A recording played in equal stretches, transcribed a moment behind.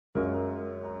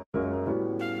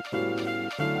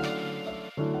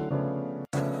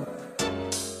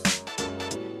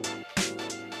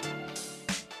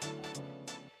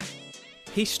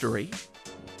History,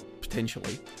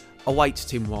 potentially, awaits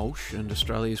Tim Walsh and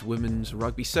Australia's women's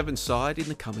rugby sevens side in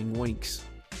the coming weeks.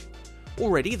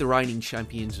 Already the reigning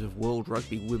champions of World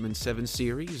Rugby Women's Sevens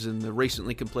Series and the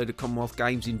recently completed Commonwealth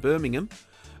Games in Birmingham,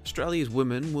 Australia's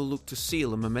women will look to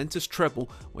seal a momentous treble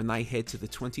when they head to the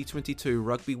 2022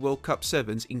 Rugby World Cup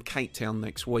Sevens in Cape Town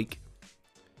next week.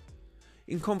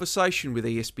 In conversation with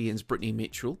ESPN's Brittany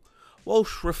Mitchell,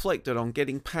 Walsh reflected on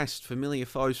getting past familiar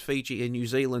foes Fiji and New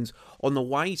Zealand on the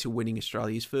way to winning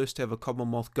Australia's first ever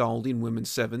Commonwealth gold in women's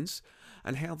sevens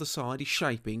and how the side is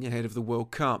shaping ahead of the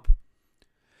World Cup.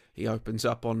 He opens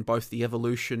up on both the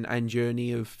evolution and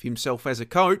journey of himself as a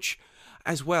coach,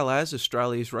 as well as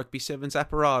Australia's rugby sevens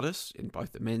apparatus, in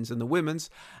both the men's and the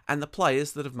women's, and the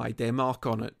players that have made their mark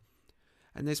on it.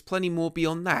 And there's plenty more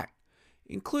beyond that,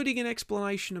 including an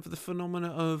explanation of the phenomena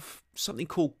of something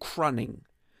called crunning,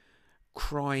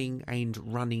 crying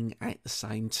and running at the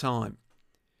same time.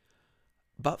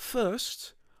 But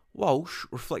first, Walsh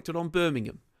reflected on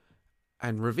Birmingham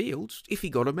and revealed if he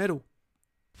got a medal.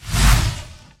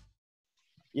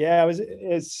 Yeah, it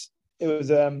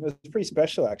was pretty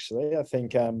special, actually. I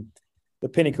think the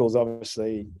pinnacle is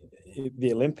obviously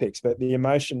the Olympics, but the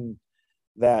emotion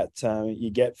that you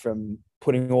get from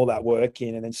putting all that work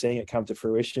in and then seeing it come to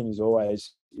fruition is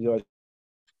always. I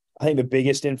think the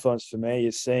biggest influence for me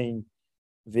is seeing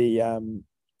the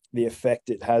effect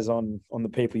it has on the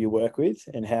people you work with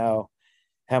and how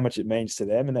much it means to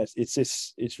them, and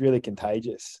it's really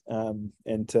contagious.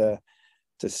 And to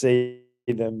see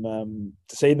them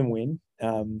win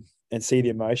and see the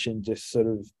emotion just sort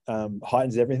of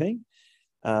heightens everything.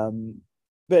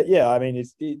 But yeah, I mean,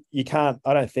 you can't.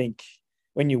 I don't think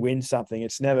when you win something,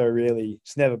 it's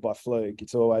never by fluke.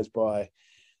 It's always by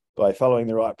following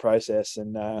the right process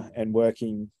and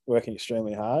working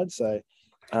extremely hard. So.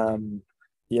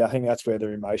 I think that's where the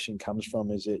emotion comes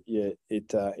from. Is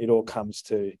it all comes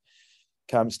to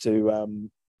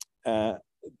the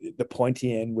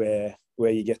pointy end where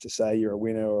you get to say you're a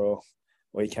winner or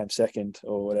you came second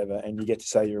or whatever, and you get to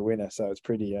say you're a winner. So it's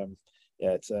pretty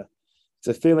it's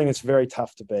a feeling that's very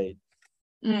tough to beat.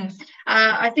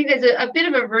 I think there's a bit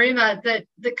of a rumour that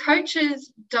the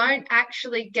coaches don't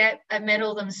actually get a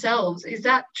medal themselves. Is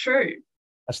that true?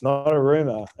 That's not a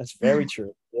rumour. That's very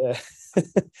true. Yeah.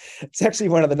 It's actually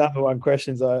one of the number one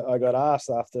questions I got asked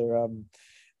after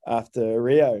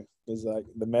Rio was like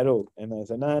the medal, and I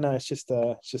said no, it's just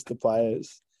the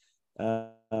players,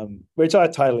 which I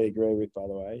totally agree with. By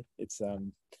the way, it's a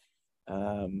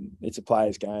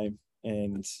players' game,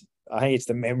 and I think it's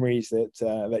the memories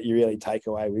that you really take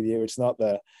away with you. It's not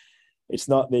the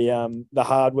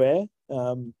hardware,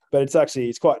 but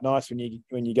it's quite nice when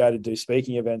you go to do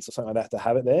speaking events or something like that to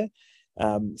have it there.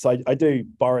 So I do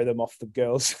borrow them off the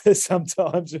girls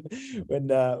sometimes when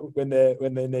they're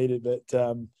needed. But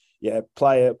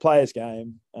players'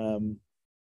 game.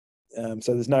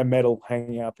 So there's no medal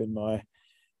hanging up in my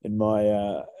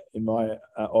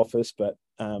office, but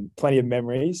plenty of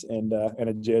memories and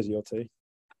a jersey or two.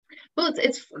 Well,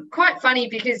 it's quite funny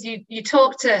because you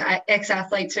talk to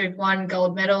ex-athletes who've won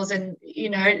gold medals and,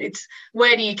 it's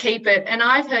where do you keep it? And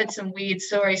I've heard some weird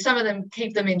stories. Some of them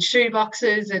keep them in shoe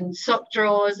boxes and sock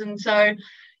drawers. And so,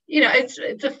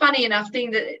 it's a funny enough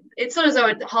thing that it's sort of as though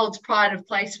it holds pride of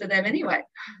place for them anyway.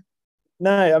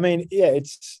 No, I mean, yeah,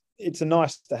 it's a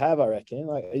nice to have, I reckon.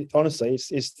 Honestly,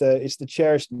 it's the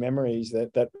cherished memories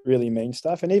that really mean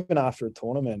stuff. And even after a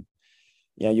tournament,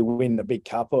 you win the big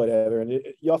cup or whatever, and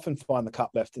you often find the cup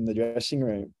left in the dressing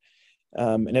room,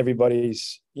 and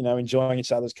everybody's enjoying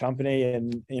each other's company,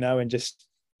 and and just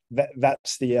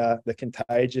that's the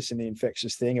contagious and the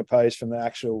infectious thing, opposed from the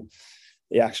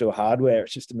actual hardware.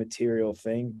 It's just a material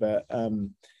thing, but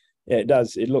it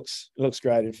does. It looks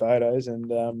great in photos,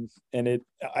 and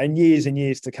years and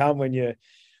years to come when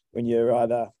you're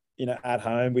either at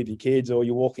home with your kids or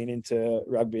you're walking into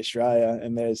Rugby Australia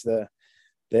and there's the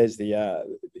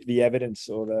evidence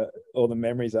or the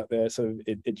memories up there, so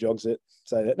it jogs it.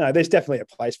 So no, there's definitely a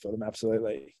place for them.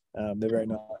 Absolutely, they're very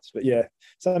nice. But yeah,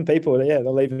 some people,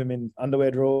 they'll leave them in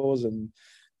underwear drawers and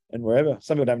wherever.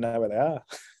 Some people don't know where they are.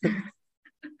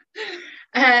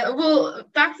 Well,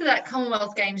 back to that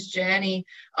Commonwealth Games journey.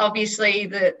 Obviously,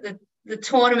 the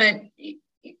tournament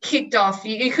kicked off.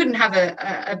 You couldn't have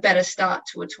a better start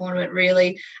to a tournament,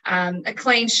 really. A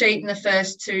clean sheet in the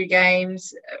first two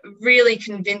games, really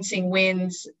convincing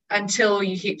wins until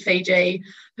you hit Fiji,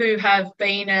 who have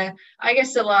been, I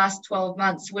guess the last 12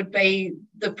 months would be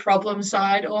the problem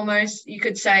side almost, you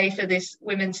could say, for this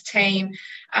women's team.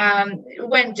 It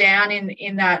went down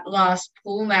in that last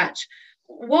pool match.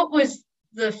 What was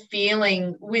the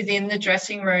feeling within the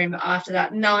dressing room after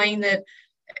that, knowing that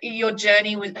your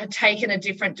journey had taken a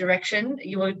different direction.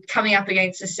 You were coming up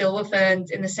against the Silver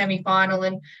Ferns in the semi-final,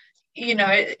 and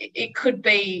it could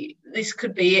be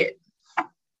it.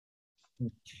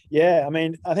 Yeah, I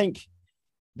mean, I think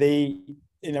we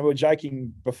were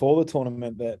joking before the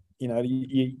tournament that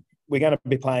we're going to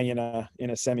be playing in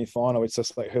a semi-final. It's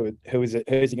just like who's it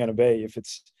going to be? If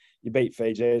it's you beat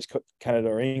Fiji, it's Canada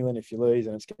or England. If you lose,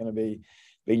 and it's going to be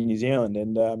New Zealand.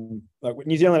 And like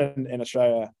New Zealand and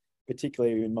Australia,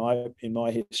 particularly in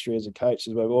my history as a coach,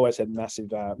 is we've always had massive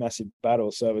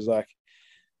battles. So it was like,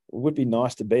 it would be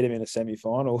nice to beat them in a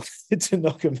semi-final to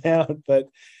knock them out, but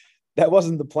that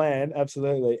wasn't the plan.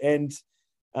 Absolutely. And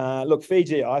look,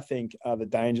 Fiji, I think, are the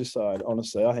danger side.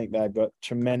 Honestly, I think they've got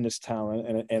tremendous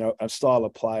talent and a style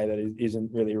of play that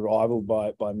isn't really rivaled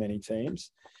by many teams.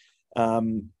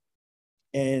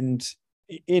 And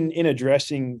in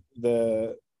addressing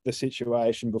the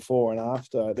situation before and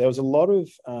after, there was a lot of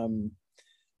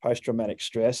post-traumatic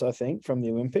stress, I think, from the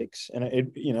Olympics.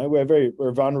 And we're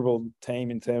a vulnerable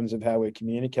team in terms of how we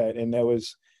communicate, and there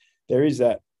is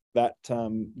that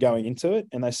going into it,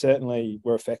 and they certainly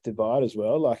were affected by it as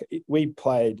well. Like we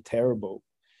played terrible,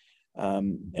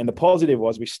 and the positive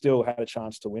was we still had a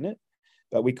chance to win it,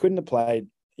 but we couldn't have played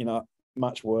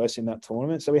much worse in that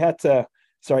tournament. So we had to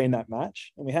in that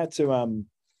match, and we had to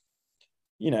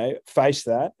face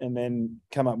that and then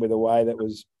come up with a way that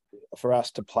was for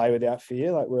us to play without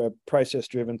fear. Like we're a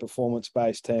process-driven,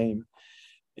 performance-based team,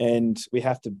 and we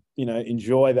have to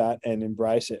enjoy that and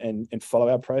embrace it and follow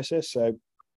our process. So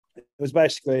it was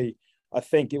basically, I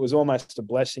think it was almost a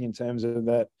blessing in terms of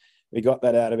that we got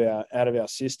that out of our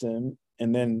system.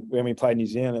 And then when we played New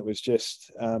Zealand, it was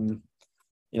just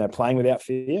playing without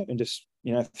fear and just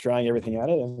throwing everything at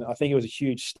it. And I think it was a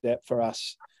huge step for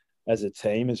us as a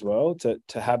team as well to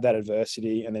have that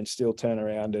adversity and then still turn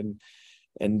around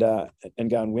and go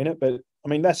and win it. But I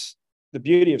mean, that's the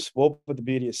beauty of sport, but the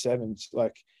beauty of sevens.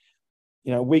 Like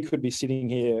we could be sitting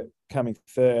here coming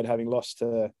third, having lost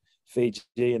to Fiji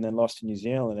and then lost to New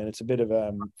Zealand, and it's a bit of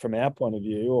from our point of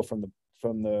view, or from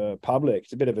the public,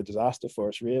 it's a bit of a disaster for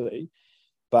us, really.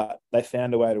 But they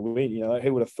found a way to win.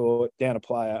 Who would have thought down a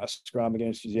player, a scrum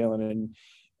against New Zealand,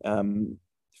 and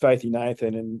Faithy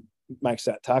Nathan and makes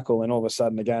that tackle, and all of a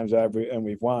sudden the game's over and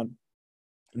we've won.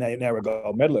 Now we're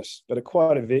gold medalists, but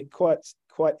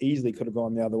quite easily could have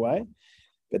gone the other way.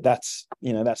 But that's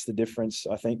the difference,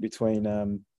 I think, between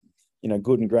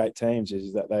good and great teams,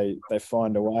 is that they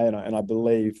find a way, and I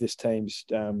believe this team's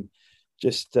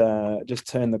just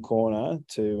turned the corner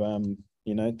to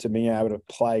being able to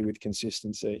play with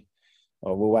consistency.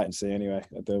 Oh, we'll wait and see anyway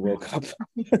at the World Cup.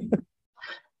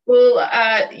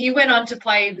 Well, you went on to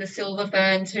play the Silver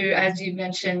Ferns, who, as you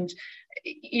mentioned,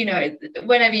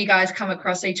 whenever you guys come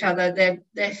across each other,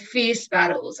 they're fierce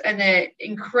battles and they're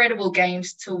incredible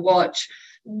games to watch.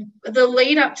 The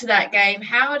lead up to that game,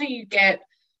 how do you get,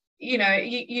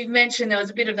 you've mentioned there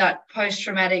was a bit of that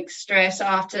post-traumatic stress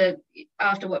after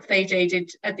what Fiji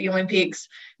did at the Olympics.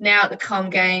 Now at the Com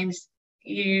Games,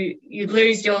 you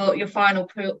lose your final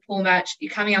pool match.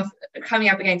 You're coming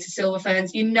up against the Silver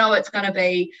Ferns. It's going to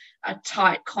be a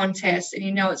tight contest, and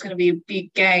it's going to be a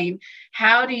big game.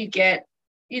 How do you get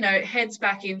heads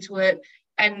back into it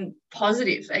and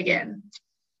positive again?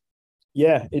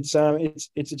 Yeah, it's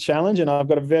a challenge, and I've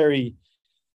got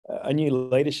a new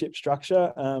leadership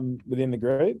structure within the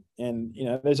group, and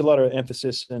there's a lot of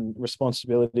emphasis and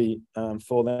responsibility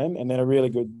for them, and then a really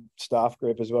good staff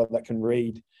group as well that can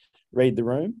read the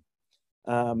room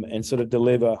and sort of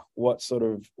deliver what sort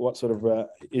of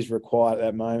is required at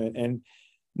that moment. And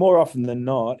more often than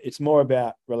not, it's more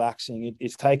about relaxing.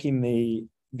 It's taking the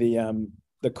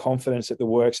confidence that the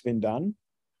work's been done,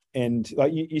 and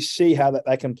like you see how that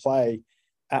they can play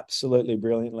absolutely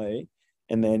brilliantly,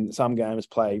 and then some games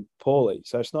play poorly.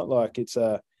 So it's not like it's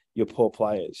you're poor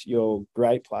players, you're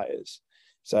great players.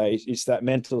 So it's that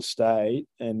mental state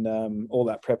and all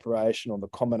that preparation, or the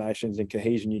combinations and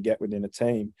cohesion you get within a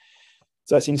team.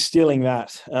 So it's instilling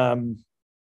that.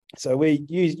 So we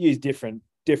use different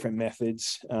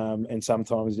methods, and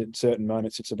sometimes at certain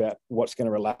moments it's about what's going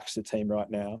to relax the team right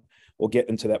now, or get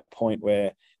them to that point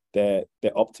where they're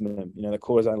optimum. The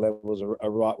cortisone levels are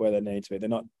right where they need to be. They're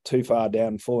not too far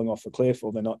down, falling off a cliff,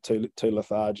 or they're not too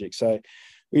lethargic. So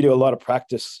we do a lot of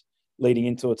practice leading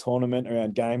into a tournament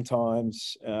around game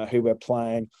times, who we're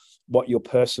playing, what your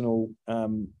personal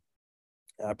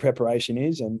preparation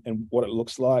is, and what it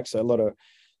looks like. So a lot of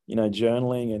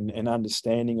journaling and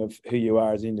understanding of who you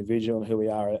are as an individual and who we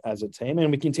are as a team,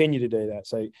 and we continue to do that.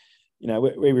 So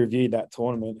we reviewed that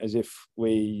tournament as if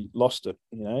we lost it.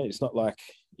 It's not like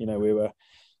we were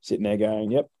sitting there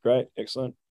going, yep, great,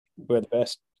 excellent, we're the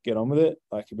best. get on with it.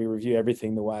 Like we review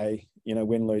everything the way,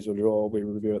 win, lose or draw, we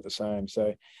review it the same.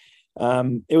 So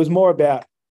it was more about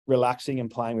relaxing and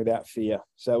playing without fear.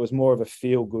 So it was more of a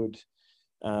feel good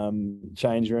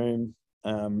change room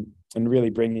and really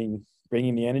bringing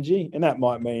the energy. And that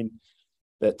might mean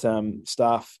that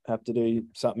staff have to do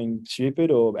something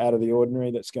stupid or out of the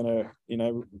ordinary that's going to,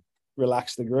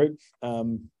 relax the group,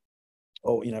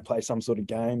 or play some sort of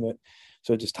game that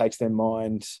sort of just takes their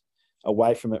mind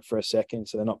away from it for a second,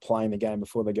 so they're not playing the game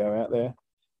before they go out there.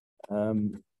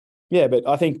 But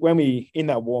I think when in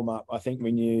that warm up, I think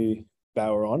we knew they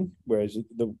were on. Whereas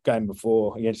the game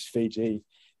before against Fiji,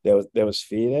 there was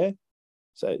fear there.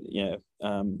 So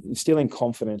instilling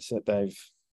confidence that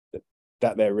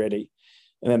they're ready.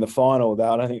 And then the final,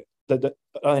 I don't think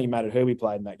it mattered who we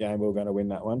played in that game. We were going to win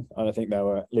that one. I don't think they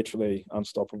were literally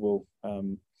unstoppable.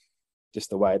 Just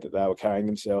the way that they were carrying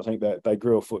themselves. I think that they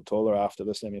grew a foot taller after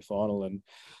the semi-final, and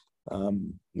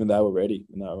they were ready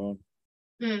and they were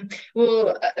on.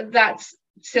 Well, that's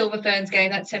Silver Ferns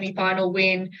game, that semi-final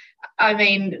win. I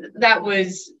mean, that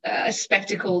was a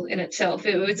spectacle in itself.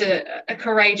 It was a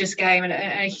courageous game and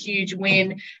a huge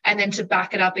win. And then to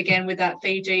back it up again with that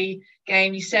Fiji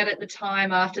game, you said at the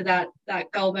time after that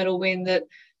gold medal win that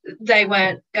they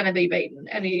weren't going to be beaten.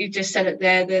 And you just said it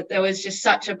there, that there was just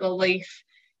such a belief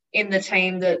in the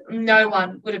team that no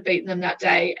one would have beaten them that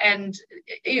day. And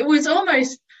it was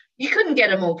almost, you couldn't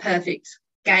get a more perfect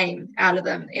game out of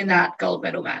them in that gold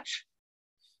medal match.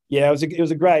 Yeah, it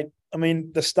was a great. I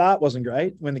mean, the start wasn't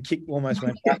great when the kick almost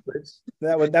went backwards.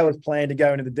 That was planned to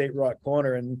go into the deep right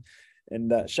corner, and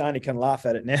Shani can laugh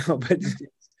at it now, but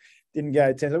didn't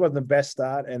go 10. It wasn't the best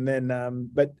start, and then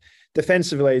but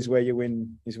defensively is where you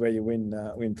win.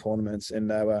 Win tournaments,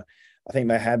 and I think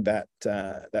they had that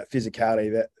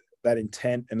physicality, that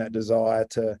intent, and that desire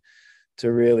to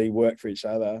really work for each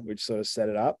other, which sort of set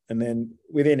it up. And then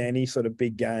within any sort of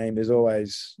big game, there's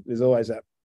always that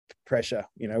pressure,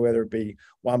 whether it be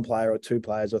one player or two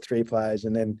players or three players.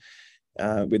 And then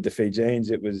with the Fijians,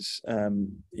 it was,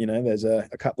 there's a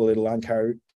couple of little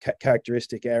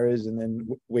uncharacteristic errors, and then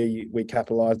we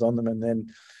capitalised on them. And then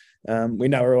we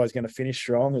know we're always going to finish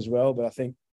strong as well. But I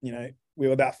think, we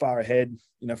were that far ahead.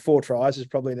 4 tries is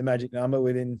probably the magic number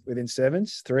within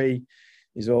sevens. 3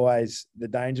 is always the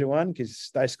danger one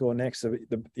because they score next. So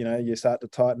you start to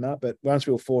tighten up. But once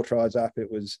we were 4 tries up,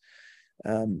 it was.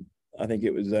 I think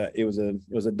it was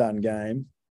a done game,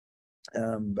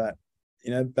 but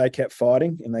they kept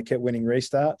fighting and they kept winning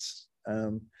restarts,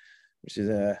 which is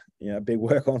a big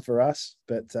work on for us.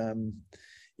 But they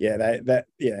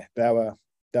were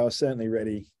certainly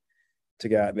ready to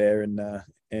go out there and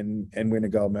win a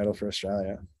gold medal for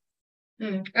Australia.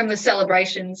 And the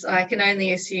celebrations, I can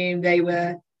only assume they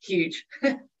were huge.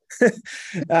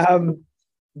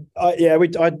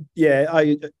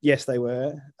 Yes, they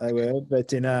were,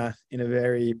 but in a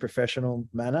very professional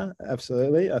manner.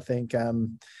 Absolutely, I think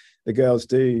the girls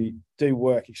do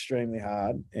work extremely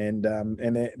hard, and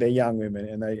they're young women,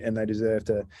 and they deserve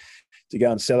to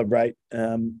go and celebrate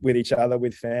with each other,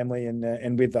 with family,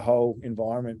 and with the whole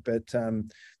environment.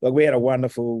 But we had a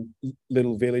wonderful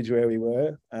little village where we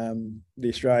were. The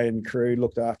Australian crew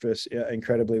looked after us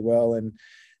incredibly well, and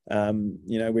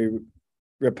we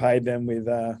repaid them with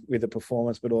a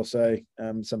performance, but also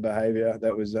some behaviour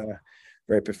that was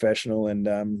very professional and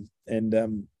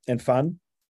fun.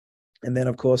 And then,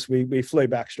 of course, we flew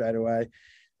back straight away.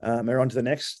 We're on to the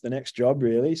next job,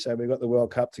 really. So we got the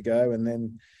World Cup to go, and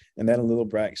then a little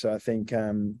break. So I think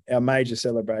our major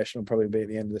celebration will probably be at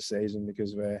the end of the season,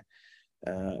 because we're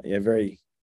very,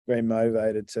 very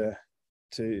motivated to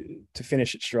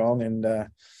finish it strong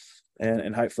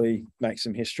and hopefully make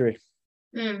some history.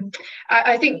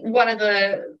 I think one of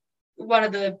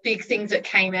the big things that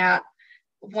came out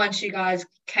once you guys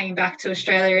came back to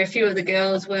Australia, a few of the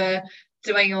girls were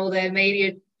doing all their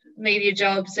media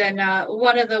jobs, and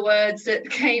one of the words that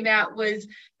came out was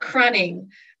crunning,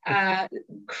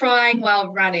 crying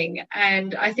while running.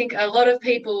 And I think a lot of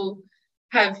people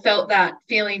have felt that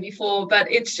feeling before,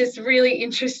 but it's just really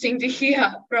interesting to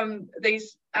hear from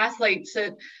these athletes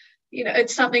that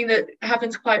it's something that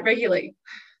happens quite regularly.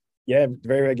 Yeah,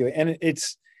 very regularly. And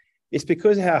it's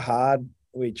because of how hard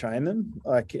we train them.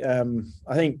 Like,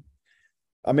 I've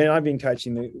been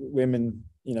coaching the women,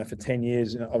 for 10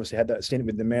 years, and obviously had that stint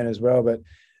with the men as well. But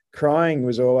crying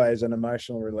was always an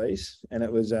emotional release, and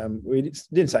it was we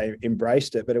didn't say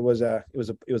embraced it, but it was a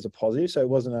positive. So it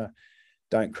wasn't a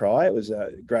don't cry. It was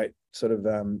a great sort of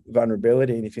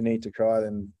vulnerability, and if you need to cry,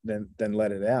 then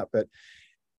let it out. But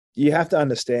you have to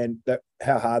understand that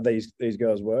how hard these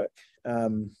girls work.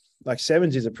 Like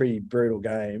sevens is a pretty brutal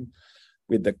game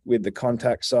with the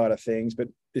contact side of things, but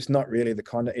it's not really the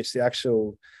content, it's the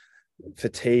actual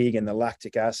fatigue and the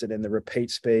lactic acid and the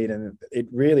repeat speed, and it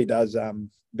really does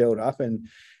build up. And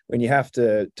when you have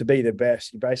to be the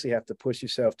best, you basically have to push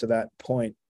yourself to that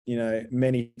point,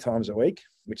 many times a week,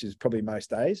 which is probably most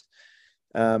days.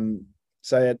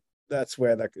 So that's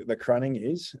where the crunning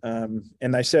is, and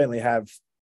they certainly have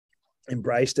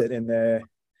embraced it. And there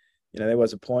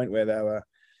was a point where they were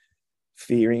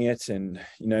fearing it and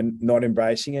not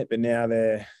embracing it, but now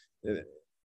they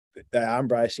are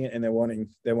embracing it, and they're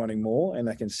wanting more, and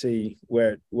they can see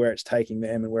where it's taking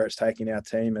them and where it's taking our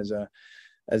team as an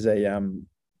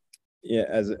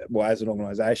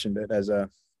organisation, but as a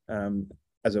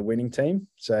winning team.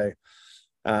 So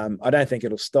I don't think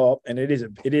it'll stop, and it is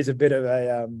a bit of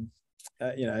a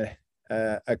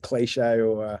cliche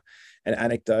or an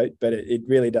anecdote, but it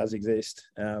really does exist,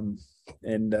 and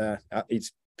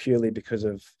it's purely because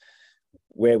of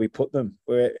where we put them,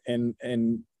 where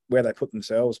they put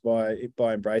themselves by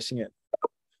embracing it.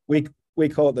 We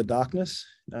call it the darkness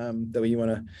that we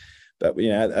want to, but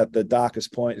at the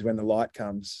darkest point is when the light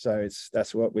comes. So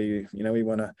that's what we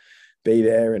want to be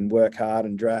there and work hard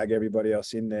and drag everybody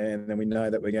else in there, and then we know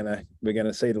that we're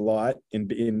gonna see the light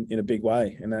in a big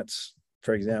way, and that's,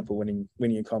 for example,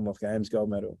 winning a Commonwealth Games gold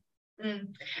medal.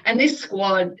 And this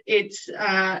squad, it's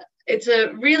a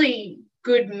really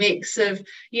good mix of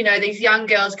these young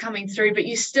girls coming through, but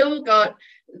you still got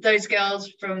those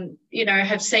girls from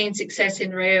have seen success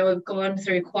in Rio, have gone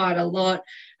through quite a lot.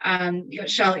 You got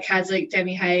Charlotte Caslick,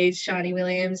 Demi Hayes, Shani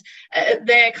Williams.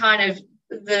 They're kind of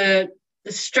the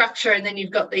structure, and then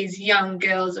you've got these young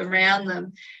girls around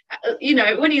them.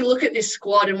 When you look at this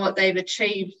squad and what they've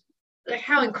achieved,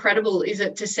 how incredible is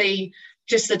it to see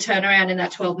just the turnaround in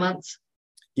that 12 months?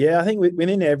 Yeah, I think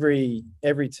within every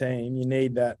team, you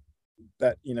need that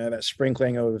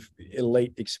sprinkling of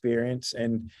elite experience,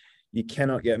 and you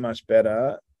cannot get much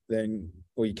better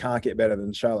or you can't get better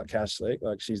than Charlotte Caslick.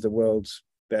 Like, she's the world's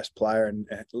best player and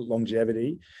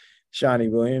longevity.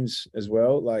 Shani Williams as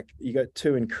well. Like, you got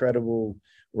two incredible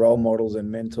role models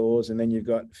and mentors, and then you've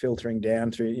got filtering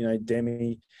down through,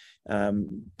 Demi,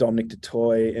 Dominic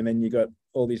Dutoy, and then you got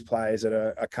all these players that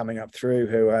are coming up through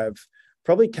who have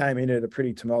probably came in at a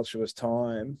pretty tumultuous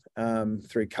time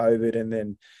through COVID and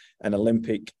then an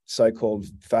Olympic so-called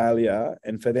failure,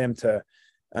 and for them to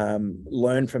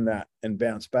learn from that and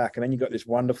bounce back. And then you've got this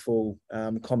wonderful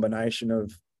combination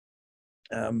of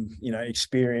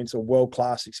experience, or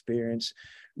world-class experience,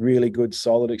 really good,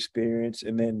 solid experience,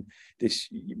 and then this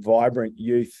vibrant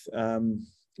youth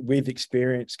with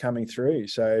experience coming through.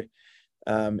 So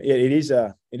it is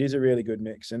a really good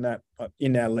mix, and that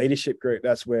in our leadership group,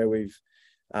 that's where we've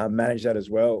managed that as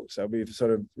well. So we've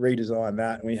sort of redesigned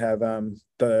that, and we have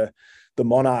the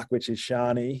monarch, which is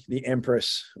Shani, the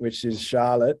empress, which is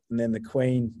Charlotte, and then the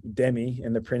queen, Demi,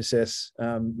 and the princess,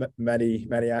 Maddie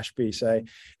Ashby. So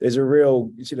there's a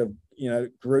real sort of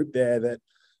group there that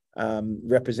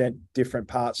represent different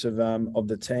parts of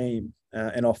the team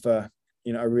and offer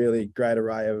a really great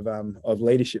array of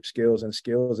leadership skills and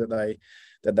skills that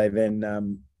they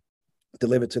then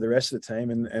deliver to the rest of the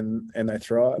team, and they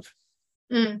thrive.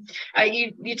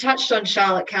 You touched on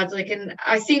Charlotte Caslick, and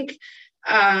I think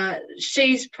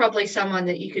she's probably someone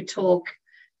that you could talk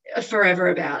forever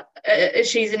about.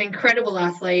 She's an incredible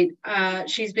athlete.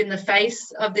 She's been the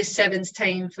face of this Sevens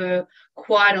team for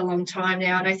quite a long time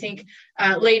now, and I think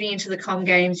leading into the Com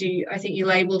Games, I think you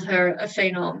labelled her a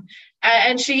phenom,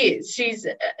 and she is. She's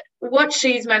what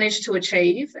she's managed to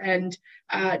achieve, and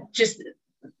just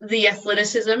the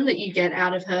athleticism that you get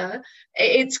out of her,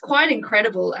 it's quite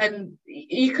incredible. And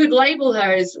you could label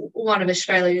her as one of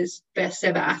Australia's best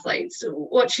ever athletes.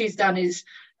 What she's done is,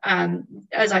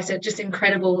 as I said, just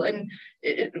incredible. And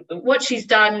what she's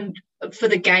done for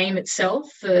the game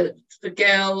itself, for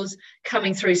girls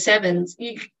coming through sevens,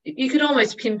 you could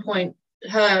almost pinpoint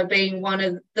her being one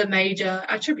of the major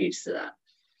attributes to that.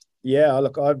 Yeah,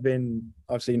 look, I've been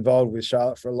obviously involved with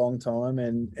Charlotte for a long time,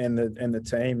 and the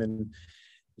team, and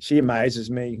she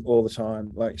amazes me all the time.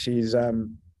 Like, she's a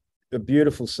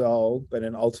beautiful soul, but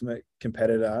an ultimate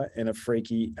competitor and a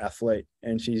freaky athlete.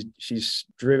 And she's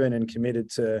driven and committed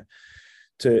to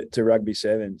rugby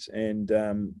sevens. And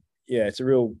it's a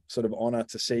real sort of honour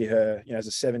to see her, as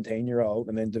a 17-year-old,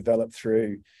 and then develop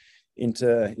through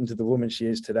into the woman she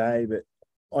is today. But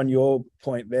on your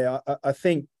point there, I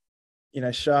think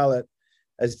Charlotte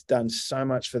has done so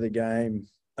much for the game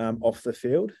off the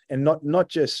field, and not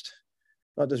just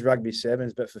rugby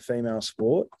sevens, but for female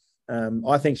sport.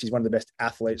 I think she's one of the best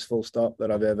athletes, full stop,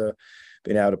 that I've ever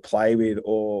been able to play with,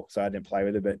 I didn't play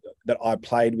with her, but that I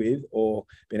played with or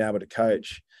been able to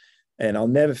coach. And I'll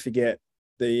never forget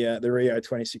the Rio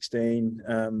 2016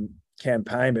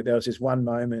 campaign, but there was this one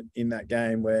moment in that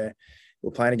game where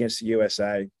we're playing against the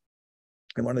USA,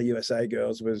 and one of the USA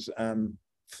girls was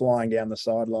flying down the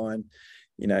sideline.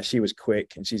 You know, she was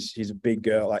quick, and she's a big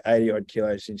girl, like 80 odd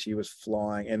kilos, and she was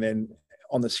flying. And then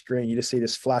on the screen, you just see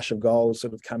this flash of gold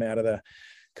sort of come out of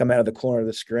the corner of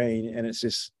the screen, and it's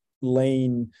this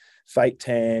lean, fake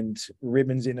tanned,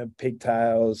 ribbons in her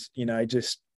pigtails, you know,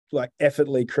 just like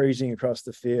effortlessly cruising across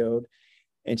the field.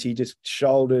 And she just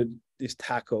shouldered this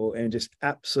tackle and just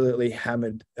absolutely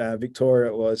hammered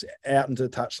Victoria. It was out into the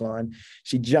touchline.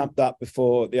 She jumped up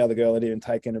before the other girl had even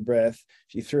taken a breath.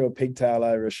 She threw a pigtail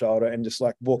over her shoulder and just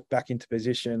like walked back into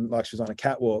position like she was on a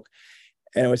catwalk.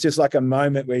 And it was just like a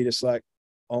moment where you're just like,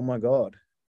 oh my God,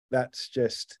 that's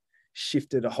just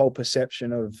shifted a whole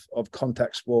perception of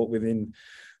contact sport within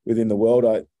the world.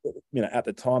 At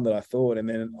the time that I thought, and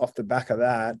then off the back of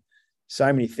that, so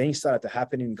many things started to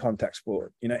happen in contact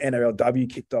sport. You know, NRLW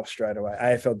kicked off straight away,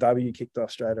 AFLW kicked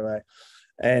off straight away,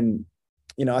 and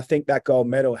you know, I think that gold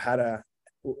medal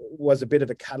was a bit of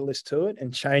a catalyst to it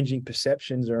and changing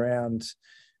perceptions around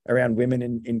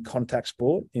women in contact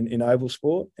sport, in oval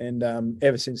sport, and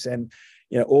ever since then,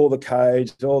 you know, all the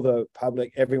codes, all the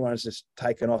public, everyone's just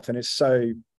taken off, and it's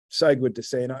so good to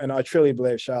see. And I truly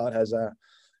believe Charlotte has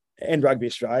and Rugby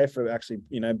Australia for actually,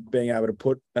 you know, being able to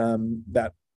put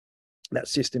that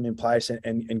system in place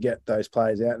and get those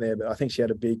players out there. But I think she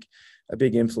had a big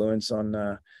influence on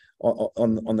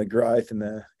the growth and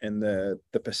the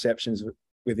perceptions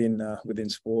within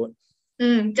sport.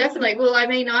 Definitely. Well, I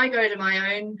mean, I go to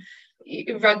my own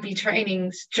rugby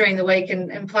trainings during the week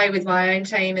and play with my own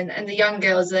team, and the young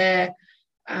girls there,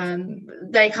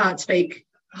 they can't speak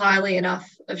highly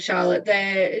enough of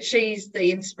Charlotte. She's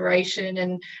the inspiration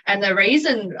and the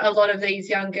reason a lot of these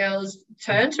young girls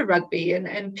turned to rugby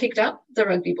and picked up the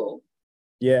rugby ball.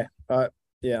 Yeah, I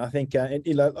think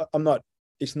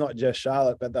it's not just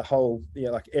Charlotte, but the whole,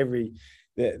 like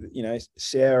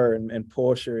Sarah and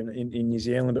Portia in New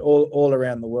Zealand, but all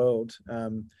around the world.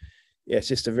 It's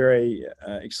just a very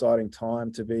exciting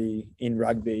time to be in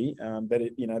rugby, but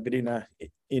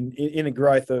in a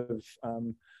growth of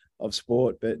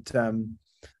sport. But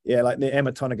like the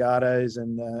Emma Tonegato's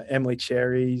and Emily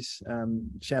Cherries,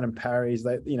 Shannon Parry's,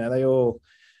 they all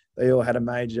had a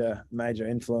major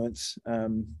influence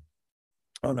on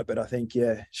it. But I think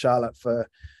Charlotte for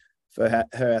her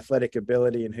athletic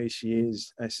ability and who she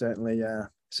is certainly a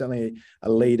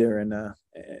leader and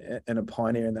a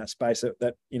pioneer in that space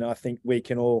that I think we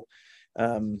can all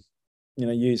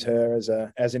use her as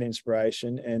an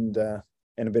inspiration and a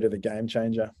bit of a game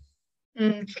changer.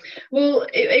 Well,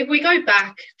 if we go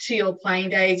back to your playing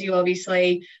days, you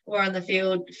obviously were on the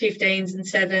field 15s and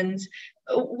 7s.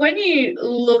 When you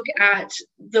look at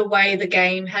the way the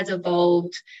game has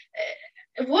evolved,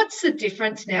 what's the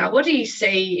difference now? What do you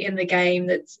see in the game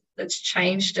that's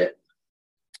changed it?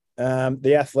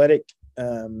 The athletic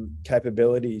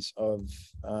capabilities of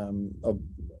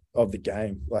the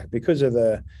game, like because of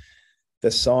the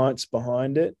science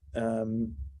behind it.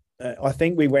 I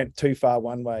think we went too far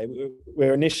one way.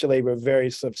 Where initially we're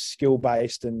very sort of skill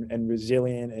based and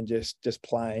resilient and just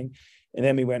playing, and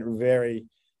then we went very,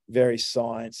 very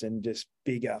science and just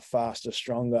bigger, faster,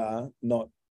 stronger, not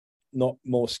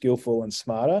more skillful and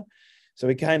smarter. So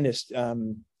we became this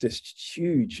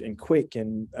huge and quick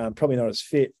and probably not as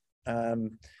fit.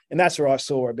 And that's where I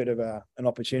saw a bit of an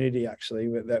opportunity actually,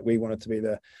 that we wanted to be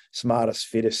the smartest,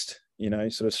 fittest,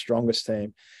 sort of strongest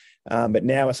team. But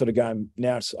now we're sort of going.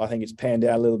 Now I think it's panned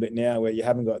out a little bit now, where you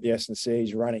haven't got the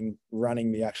S&Cs running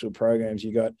the actual programs.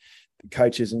 You got the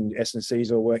coaches and S&Cs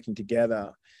all working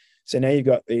together. So now you've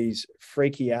got these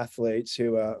freaky athletes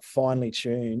who are finely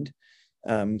tuned.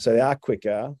 So they are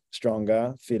quicker,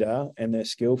 stronger, fitter, and they're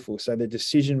skillful. So the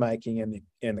decision making and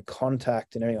the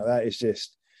contact and everything like that is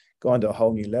just gone to a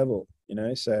whole new level.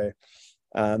 So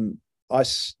I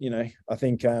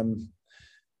think.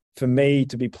 For me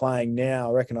to be playing now,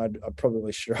 I reckon I'd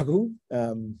probably struggle.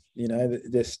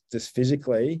 Just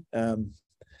physically,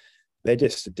 they're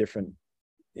just a different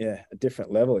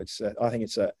level. I think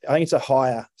it's a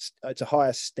higher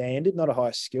standard, not a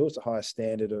higher skill. It's a higher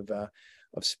standard of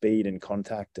speed and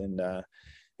contact, and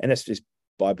it's just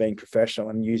by being professional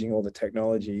and using all the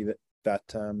technology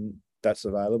that's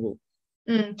available.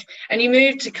 And you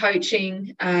moved to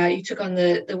coaching. You took on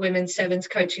the women's sevens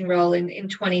coaching role in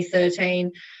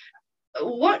 2013.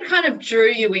 What kind of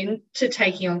drew you into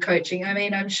taking on coaching? I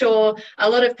mean, I'm sure a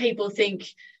lot of people think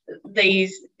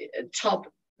these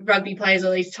top rugby players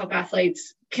or these top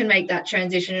athletes can make that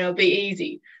transition and it'll be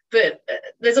easy. But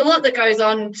there's a lot that goes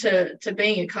on to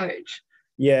being a coach.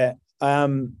 Yeah.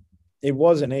 it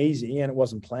wasn't easy and it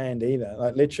wasn't planned either.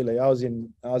 Like literally, I was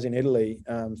in Italy,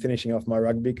 finishing off my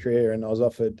rugby career, and I was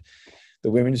offered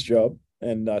the women's job,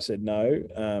 and I said no.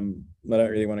 I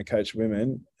don't really want to coach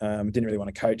women. Didn't really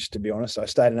want to coach, to be honest. So I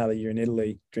stayed another year in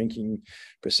Italy, drinking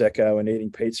prosecco and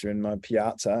eating pizza in my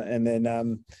piazza, and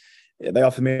then they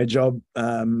offered me a job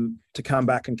to come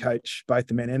back and coach both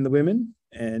the men and the women.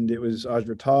 And I was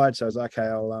retired, so I was like, okay,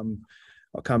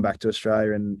 I'll come back to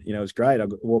Australia, and it was great. I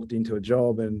walked into a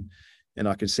job and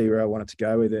I could see where I wanted to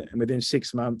go with it. And within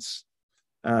 6 months,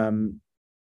 the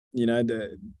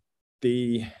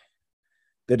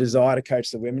desire to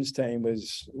coach the women's team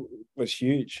was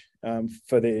huge,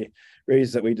 for the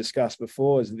reasons that we discussed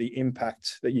before, is the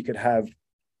impact that you could have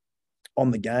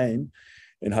on the game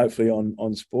and hopefully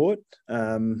on sport.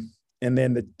 And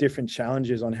then the different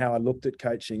challenges on how I looked at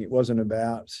coaching. It wasn't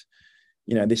about,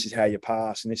 this is how you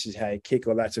pass and this is how you kick,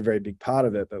 or that's a very big part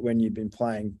of it. But when you've been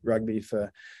playing rugby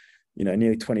for,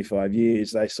 nearly 25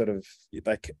 years, they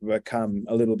become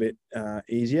a little bit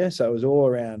easier. So it was all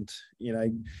around,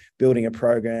 building a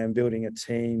program, building a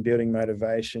team, building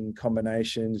motivation,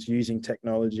 combinations, using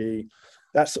technology.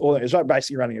 That's all. It was like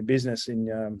basically running a business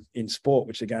in sport,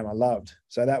 which is a game I loved.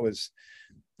 So that was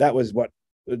what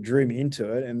drew me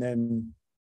into it. And then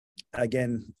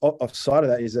again, offside of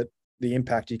that is that the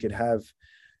impact you could have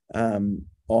on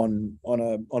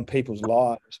people's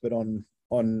lives, but on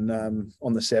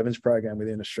the sevens program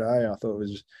within Australia. I thought it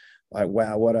was like,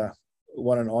 wow, what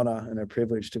an honor and a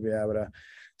privilege to be able to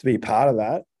be part of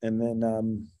that. And then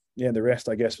the rest,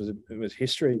 I guess, was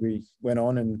history. We went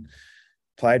on and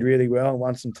played really well and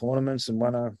won some tournaments and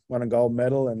won a gold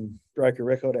medal and broke a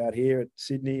record out here at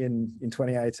Sydney in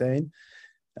 2018.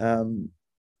 So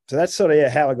that's sort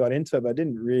of how I got into it, but I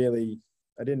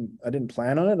didn't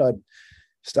plan on it. I'd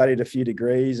studied a few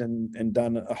degrees and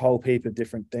done a whole heap of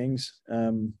different things,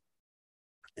 and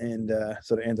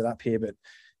sort of ended up here. But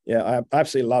yeah, I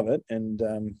absolutely love it, and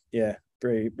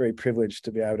very, very privileged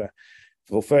to be able to,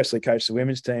 firstly coach the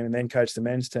women's team and then coach the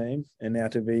men's team, and now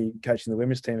to be coaching the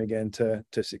women's team again to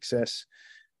success.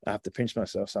 I have to pinch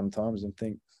myself sometimes and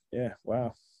think, yeah,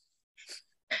 wow.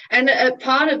 And a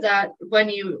part of that, when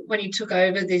you took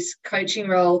over this coaching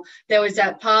role, there was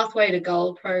that Pathway to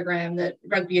Gold program that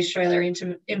Rugby Australia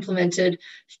implemented,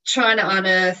 trying to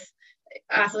unearth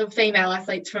female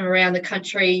athletes from around the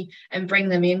country and bring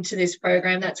them into this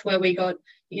program. That's where we got,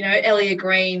 Ellia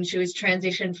Green. She was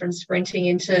transitioned from sprinting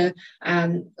into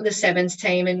the sevens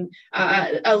team, and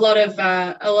a lot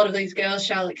of these girls,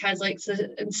 Charlotte Caslicks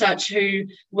and such, who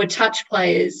were touch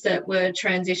players that were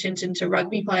transitioned into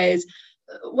rugby players.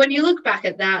 When you look back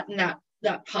at that and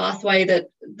that pathway, that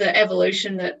the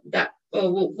evolution that or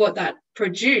what that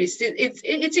produced,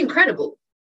 it's incredible.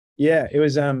 Yeah, it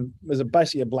was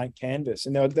basically a blank canvas,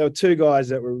 and there were two guys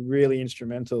that were really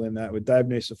instrumental in that, with Dave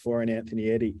Nucifora and Anthony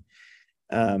Eddy.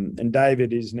 And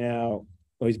David is now,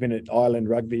 he's been at Ireland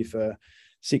Rugby for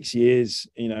 6 years,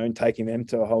 and taking them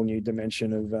to a whole new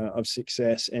dimension of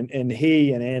success. And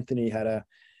he and Anthony had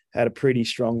a pretty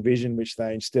strong vision, which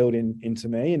they instilled into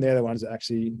me, and they're the ones that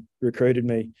actually recruited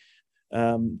me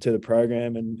to the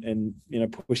program and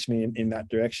pushed me in that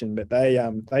direction. But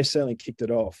they certainly kicked it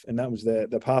off, and that was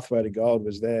the Pathway to Gold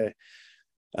was their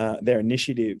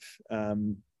initiative,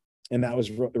 and that was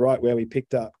right where we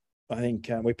picked up. I think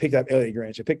we picked up Ellia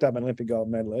Green. We picked up an Olympic gold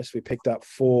medalist. We picked up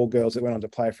 4 girls that went on to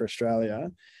play for Australia.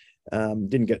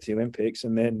 Didn't get to the Olympics,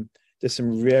 and then there's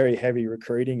some very heavy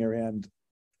recruiting around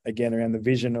the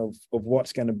vision of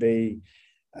what's going to be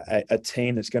a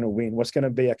team that's going to win, what's going to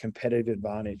be a competitive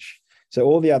advantage. So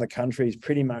all the other countries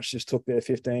pretty much just took their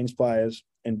 15s players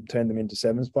and turned them into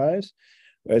sevens players,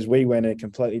 whereas we went a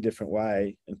completely different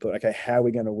way and thought, okay, how are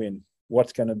we going to win?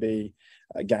 What's going to be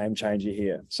a game changer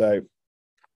here? So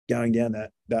going down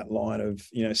that line of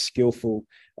skillful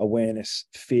awareness,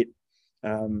 fit,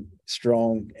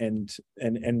 strong, and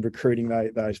recruiting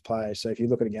those players. So if you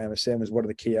look at a game of sevens, what are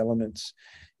the key elements?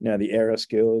 The aerial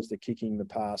skills, the kicking, the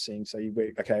passing. So we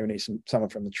need someone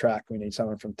from the track, we need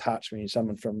someone from touch, we need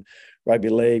someone from rugby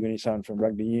league, we need someone from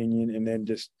rugby union, and then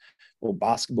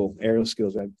basketball aerial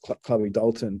skills. We had Chloe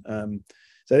Dalton.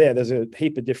 So yeah, there's a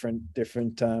heap of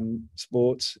different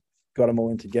sports. Got them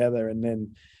all in together, and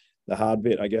then the hard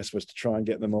bit, I guess, was to try and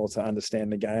get them all to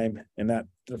understand the game. And that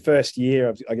the first year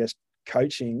of, I guess,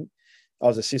 coaching, I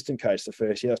was assistant coach the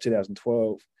first year. That was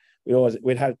 2012.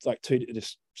 We'd had like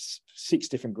 6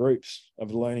 different groups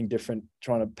of learning different,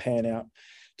 trying to pan out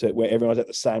to where everyone was at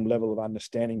the same level of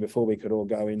understanding before we could all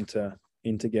go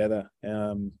in together.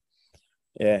 And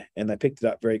they picked it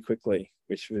up very quickly,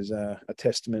 which was a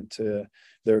testament to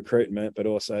the recruitment, but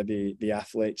also the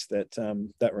athletes that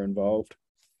were involved.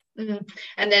 Mhm.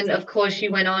 And then, of course,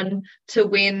 you went on to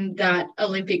win that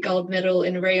Olympic gold medal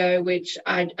in Rio, which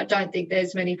I don't think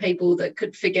there's many people that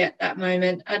could forget that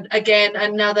moment. And again,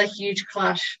 another huge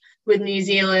clash with New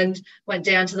Zealand, went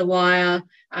down to the wire.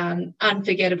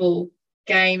 Unforgettable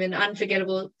game and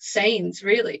unforgettable scenes,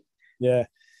 really. Yeah,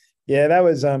 yeah, that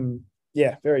was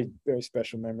very, very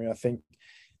special memory. I think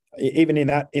even in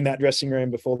that dressing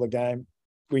room before the game,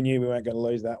 we knew we weren't going to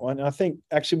lose that one. And I think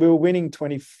actually we were winning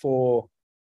 24-12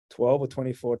 or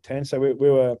 24-10. So we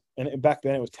were, and back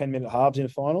then it was 10-minute halves in the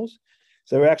finals.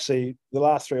 So we're actually the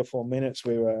last 3 or 4 minutes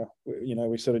we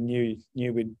sort of knew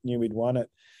we'd won it.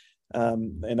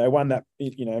 And they won that,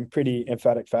 in pretty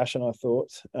emphatic fashion, I thought.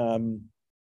 I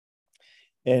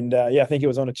think it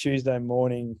was on a Tuesday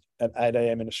morning at 8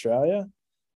 a.m. in Australia.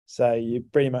 So you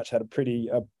pretty much had a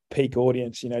peak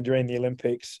audience, during the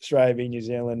Olympics, Australia v New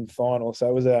Zealand final. So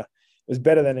it was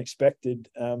better than expected.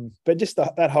 But just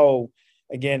that whole,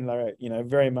 again,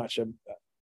 very much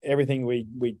everything we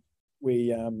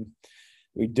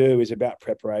do is about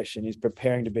preparation, is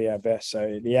preparing to be our best.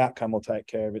 So the outcome will take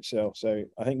care of itself. So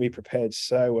I think we prepared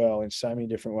so well in so many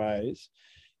different ways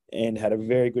and had a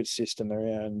very good system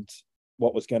around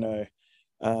what was going to,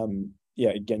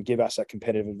 again, give us a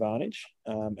competitive advantage.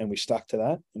 And we stuck to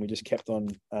that, and we just kept on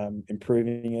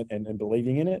improving it and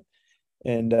believing in it.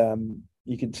 And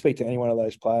you can speak to any one of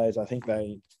those players. I think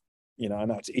they, I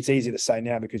know it's easy to say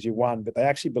now because you won, but they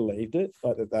actually believed it,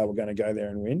 like that they were going to go there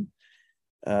and win.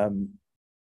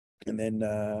 And then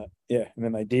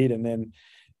they did. And then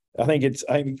I think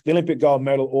the Olympic gold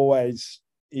medal always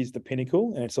is the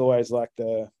pinnacle, and it's always like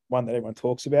the one that everyone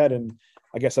talks about. And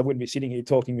I guess I wouldn't be sitting here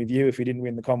talking with you if we didn't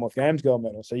win the Commonwealth Games gold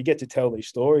medal. So you get to tell these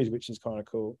stories, which is kind of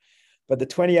cool. But the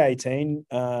 2018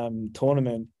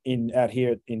 tournament out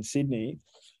here in Sydney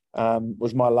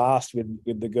was my last with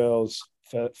the girls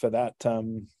for that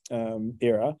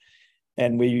era.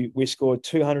 And we scored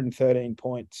 213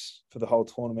 points for the whole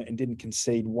tournament and didn't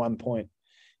concede 1 point.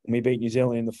 And we beat New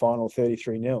Zealand in the final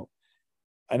 33-0.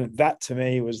 And that to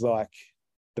me was like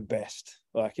the best.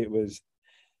 Like it was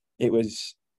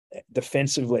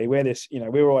defensively, where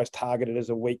we were always targeted as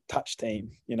a weak touch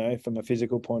team, from a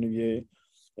physical point of view.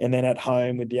 And then at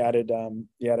home with the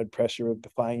added pressure of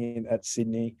playing at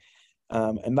Sydney.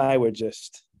 And they were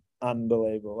just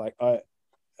unbelievable. Like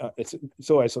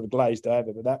it's always sort of glazed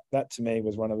over, but that to me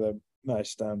was one of the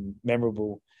most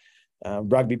memorable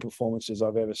rugby performances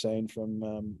I've ever seen from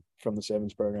the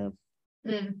Sevens program.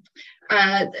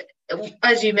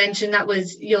 As you mentioned, that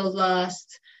was your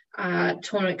last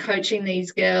tournament coaching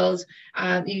these girls.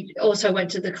 You also went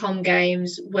to the Com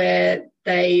Games where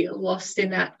they lost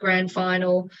in that grand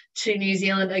final to New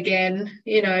Zealand again.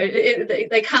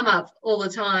 They come up all the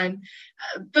time.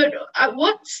 But at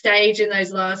what stage in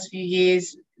those last few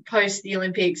years post the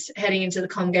Olympics heading into the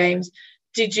Com Games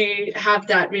did you have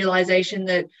that realization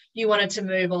that you wanted to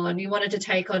move on, you wanted to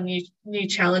take on new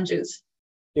challenges?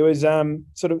 It was a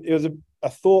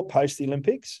thought post the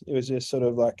Olympics. It was just sort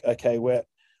of like, okay, what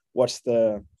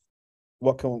can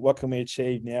we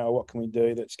achieve now? What can we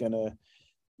do that's going to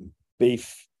be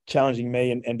challenging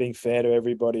me and being fair to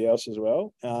everybody else as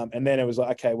well? And then it was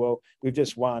like, okay, well, we've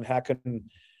just won. How can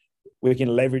we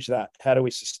leverage that? How do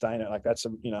we sustain it? Like that's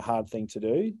a hard thing to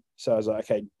do. So I was like,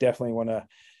 okay, definitely want to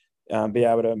be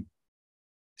able to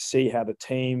see how the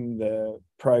team, the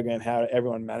program, how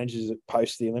everyone manages it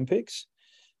post the Olympics.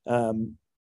 So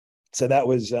that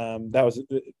was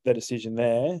the decision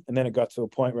there. And then it got to a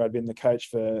point where I'd been the coach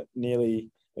for nearly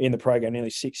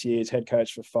 6 years, head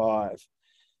coach for 5.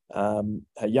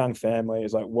 A young family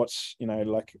is like, what's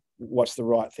the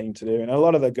right thing to do? And a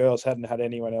lot of the girls hadn't had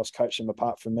anyone else coach them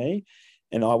apart from me,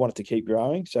 and I wanted to keep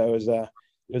growing. So it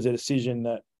was a decision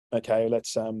that, okay,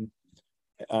 let's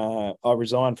I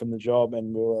resigned from the job,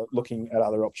 and we were looking at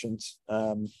other options,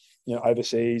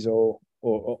 overseas or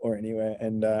anywhere.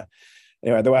 And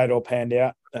anyway, the way it all panned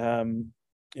out,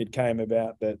 it came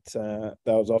about that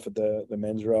I was offered the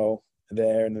men's role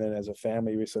there, and then as a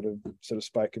family we sort of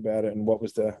spoke about it and what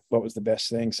was the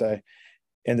best thing. So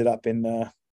ended up in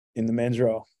the men's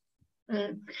role.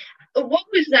 What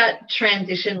was that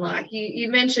transition like? You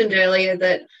mentioned earlier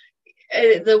that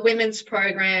the women's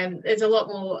program, there's a lot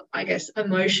more, I guess,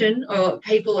 emotion, or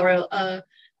people are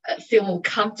feel more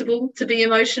comfortable to be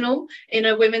emotional in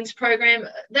a women's program.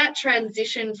 That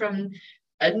transition from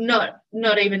not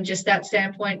even just that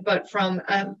standpoint, but from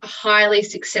a highly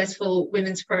successful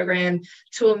women's program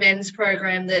to a men's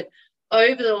program that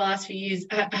over the last few years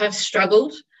have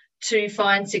struggled to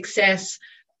find success.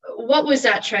 What was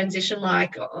that transition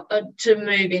like to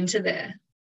move into there?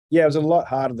 Yeah, it was a lot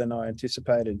harder than I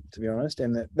anticipated, to be honest.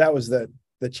 And that was the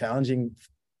challenging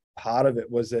part of it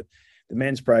was that the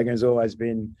men's program has always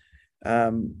been,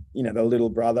 the little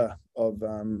brother of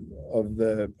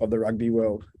the rugby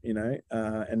world,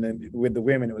 and then with the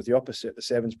women, it was the opposite. The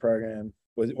sevens program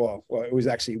was,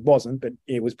 wasn't, but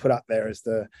it was put up there as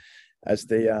the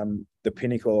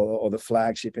pinnacle or the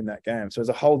flagship in that game. So it was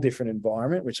a whole different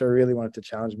environment, which I really wanted to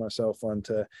challenge myself on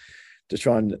to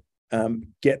try and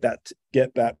get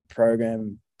that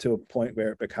program to a point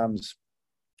where it becomes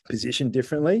positioned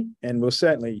differently. And we're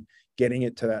certainly getting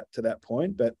it to that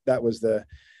point. But that was the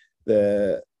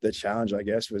challenge, I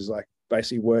guess, was like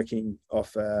basically working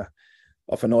off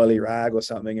an oily rag or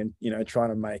something, and trying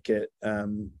to make it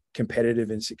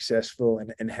competitive and successful,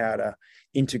 and how to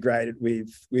integrate it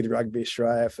with Rugby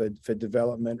Australia for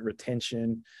development,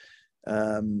 retention.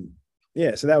 So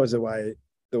that was the way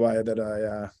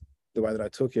that I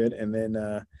took it, and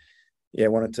then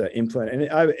wanted to implement.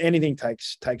 And anything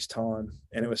takes time,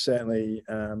 and it was certainly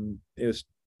it was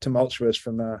tumultuous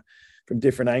from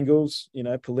different angles,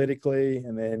 politically,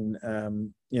 and then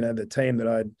the team that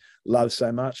I'd loved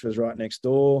so much was right next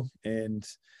door, and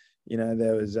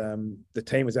there was the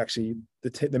team was actually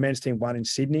the men's team won in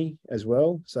Sydney as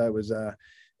well, so it was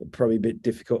probably a bit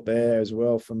difficult there as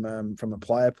well from a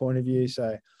player point of view.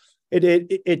 So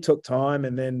it took time,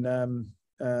 and then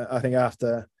I think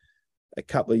after a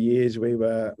couple of years we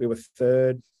were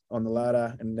third on the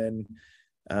ladder, and then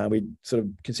we sort of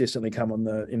consistently come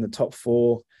in the top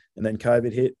four, and then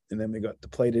COVID hit, and then we got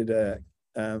depleted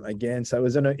again. So it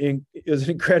was an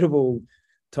incredible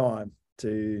time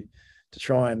to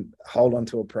try and hold on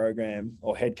to a program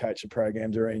or head coach a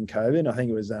program during COVID. I think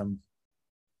it was a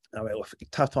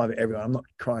tough time for everyone. I'm not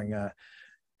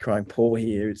crying poor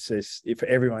here. It's just for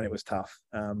everyone it was tough,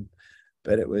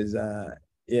 but it was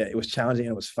it was challenging,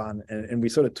 and it was fun, and we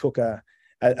sort of took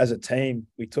as a team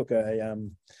we took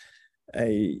an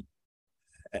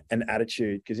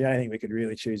attitude, because the only thing we could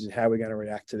really choose is how we're going to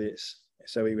react to this.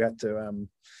 So we had to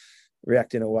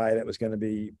react in a way that was going to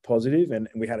be positive, and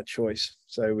we had a choice.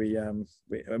 So we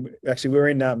were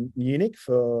in Munich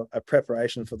for a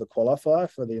preparation for the qualifier,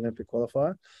 for the Olympic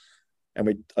qualifier,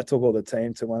 and I took all the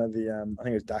team to one of the I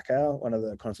think it was Dachau, one of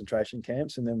the concentration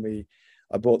camps, and then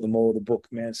I brought them all the book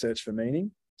Man's Search for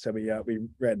Meaning. So we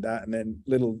read that, and then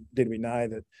little did we know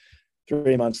that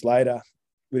 3 months later,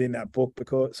 within that book,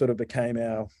 because sort of became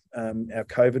our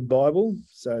COVID Bible.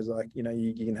 So it's like,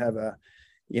 you can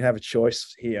have a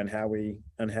choice here on how we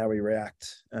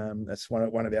react. That's one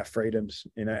of our freedoms,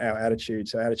 our attitude.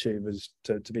 So attitude was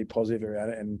to be positive about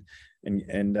it and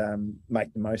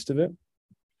make the most of it.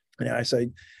 So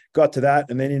got to that,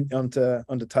 and then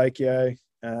onto Tokyo.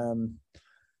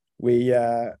 We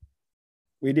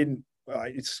didn't.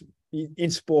 It's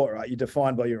in sport, right? You're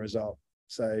defined by your result.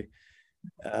 So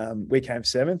we came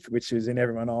seventh, which was in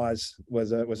everyone's eyes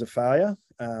was a failure,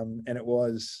 and it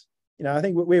was. I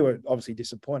think we were obviously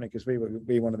disappointed because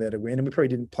we wanted there to win, and we probably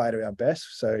didn't play to our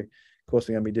best. So of course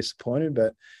we're going to be disappointed,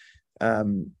 but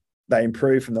they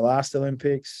improved from the last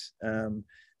Olympics. They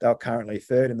were currently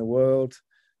third in the world,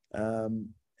 and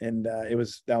they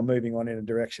were moving on in a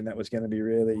direction that was going to be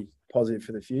really positive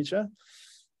for the future.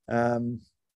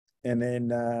 And then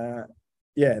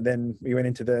then we went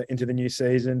into the new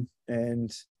season,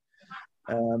 and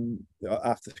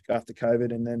after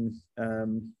COVID, and then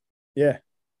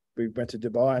we went to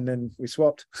Dubai, and then we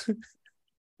swapped.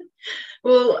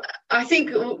 Well, I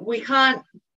think we can't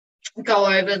go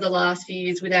over the last few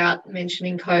years without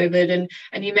mentioning COVID,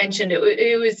 and you mentioned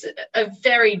it was a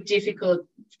very difficult,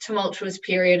 tumultuous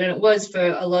period, and it was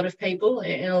for a lot of people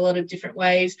in a lot of different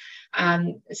ways.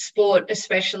 Sport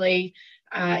especially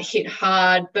hit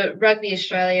hard, but Rugby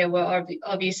Australia were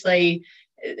obviously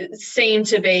seemed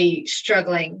to be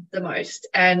struggling the most,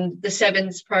 and the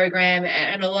sevens program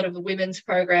and a lot of the women's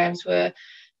programs were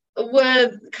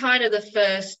kind of the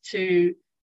first to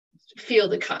feel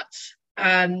the cuts.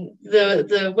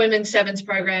 The women's sevens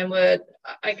program were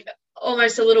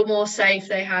almost a little more safe.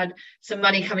 They had some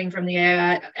money coming from the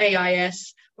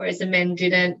AIS, whereas the men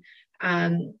didn't.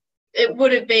 It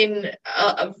would have been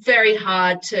very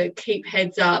hard to keep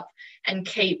heads up and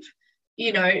keep,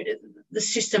 the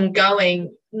system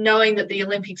going, knowing that the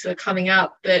Olympics are coming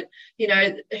up. But,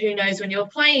 who knows when you're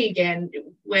playing again,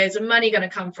 where's the money going to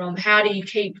come from? How do you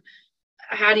keep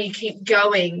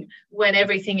going when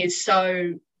everything is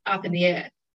so up in the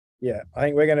air? Yeah, I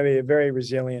think we're going to be a very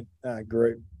resilient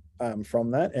group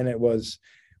from that. And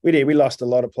we lost a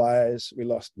lot of players. We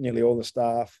lost nearly all the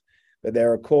staff, but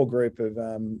there are a core group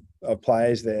of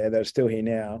players there that are still here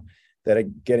now that are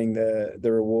getting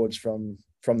the rewards from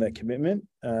their commitment.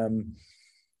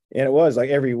 And it was like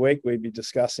every week we'd be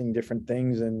discussing different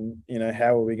things and, you know,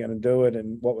 how are we going to do it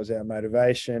and what was our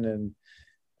motivation.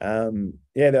 And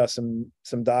yeah, there were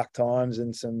some dark times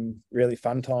and some really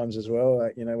fun times as well.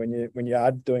 Like, you know, when you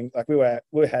are doing, like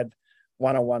we had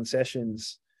one-on-one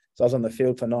sessions. So I was on the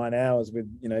field for 9 hours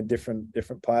with, you know, different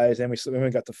players. Then we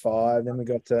got to 5, then we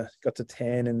got to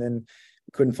 10, and then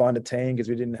we couldn't find a team because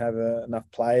we didn't have enough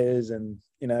players. And,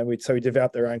 you know, we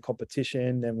developed our own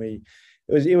competition, and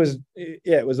it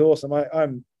was awesome.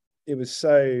 It was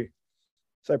so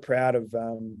proud of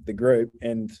the group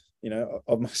and, you know,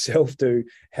 of myself to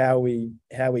how we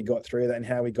got through that and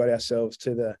how we got ourselves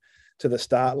to the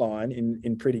start line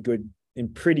in pretty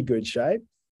good shape.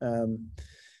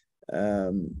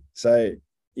 So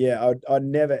yeah, I'd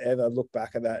never ever look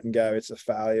back at that and go it's a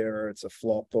failure or it's a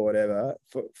flop or whatever.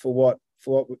 For what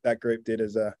that group did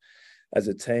as a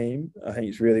team, I think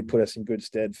it's really put us in good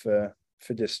stead for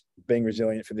just being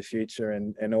resilient for the future,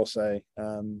 and also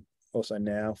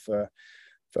now for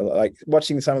like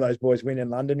watching some of those boys win in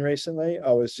London recently.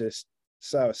 I was just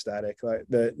so ecstatic. Like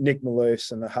the Nick Malouf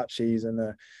and the Hutchies and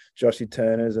the Joshy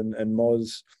Turners and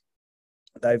Moz,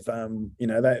 they've you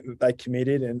know, they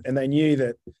committed and they knew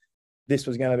that this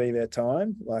was going to be their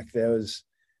time. Like there was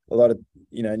a lot of,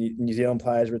 you know, New Zealand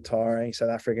players retiring, South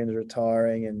Africans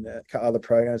retiring, and other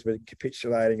programs were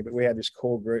capitulating, but we had this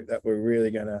core group that were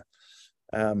really going to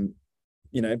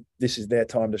you know, this is their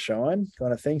time to shine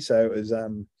kind of thing. So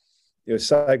it was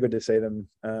so good to see them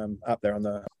up there on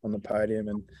the podium,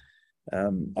 and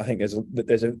I think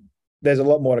there's a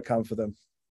lot more to come for them.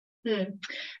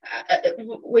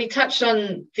 We touched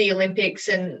on the Olympics,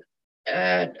 and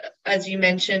as you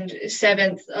mentioned,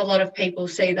 7th, a lot of people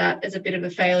see that as a bit of a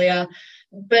failure,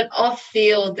 but off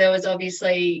field there was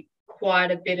obviously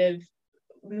quite a bit of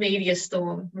media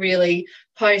storm really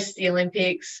post the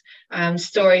Olympics,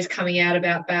 stories coming out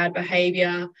about bad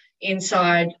behaviour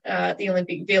inside the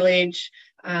Olympic Village,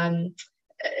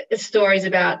 stories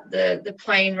about the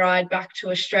plane ride back to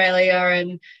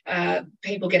Australia and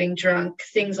people getting drunk,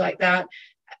 things like that.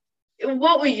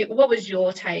 What was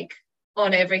your take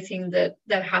on everything that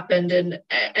happened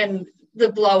and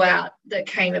the blowout that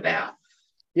came about?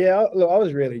 Yeah, look, I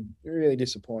was really, really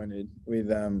disappointed with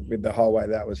the whole way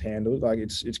that was handled. Like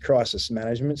it's crisis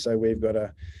management, so we've got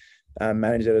to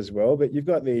manage it as well. But you've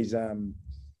got these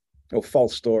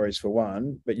false stories for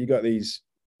one, but you've got these,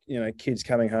 you know, kids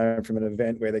coming home from an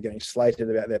event where they're getting slated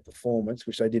about their performance,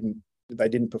 which they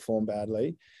didn't perform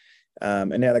badly,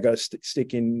 and now they've got to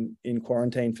stick in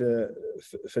quarantine for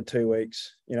 2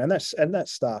 weeks, you know, and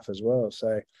that's staff as well.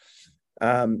 So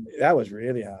that was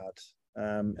really hard.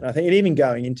 And I think even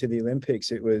going into the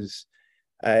Olympics, it was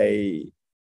a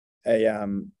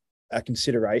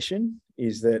consideration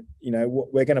is that, you know,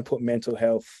 we're going to put mental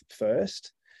health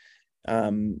first,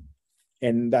 and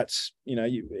that's, you know,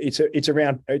 it's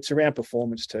around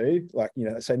performance too. Like, you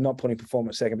know, so not putting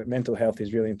performance second, but mental health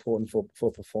is really important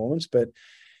for performance. But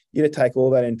you got to take all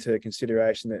that into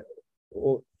consideration. That,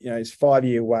 you know, it's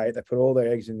 5-year wait. They put all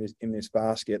their eggs in this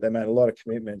basket. They made a lot of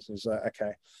commitments. And it's like,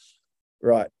 okay,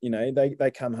 right, you know,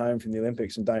 they come home from the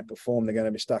Olympics and don't perform, they're going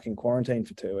to be stuck in quarantine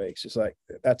for 2 weeks. It's like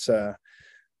that's a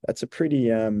pretty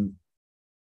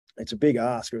it's a big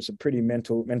ask, or it's a pretty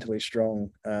mentally strong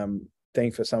thing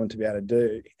for someone to be able to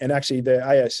do. And actually, the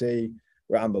AOC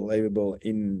were unbelievable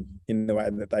in the way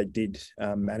that they did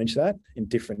manage that in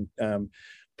different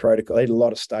protocol. They did a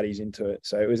lot of studies into it,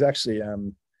 so it was actually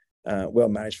well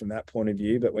managed from that point of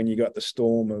view. But when you got the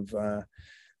storm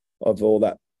of all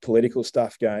that political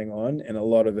stuff going on, and a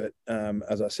lot of it,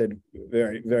 as I said,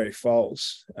 very, very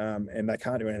false, and they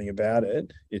can't do anything about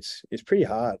it. It's pretty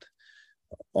hard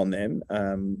on them.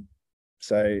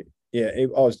 So yeah,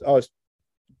 I was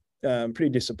pretty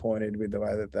disappointed with the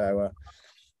way that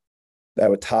they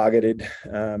were targeted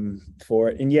for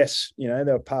it. And yes, you know,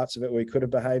 there were parts of it where we could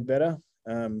have behaved better,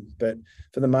 but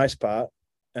for the most part,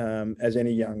 as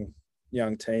any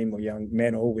young team or young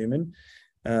men or women,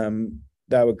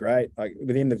 they were great. Like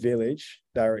within the village,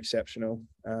 they were exceptional.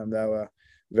 They were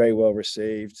very well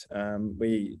received.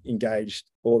 We engaged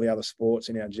all the other sports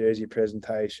in our jersey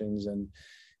presentations and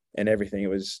everything. It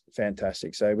was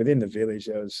fantastic. So within the village,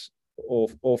 there was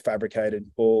all fabricated,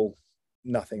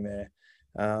 nothing there.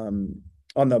 On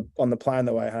the plane on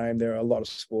the way home, there are a lot of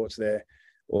sports there,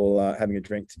 all having a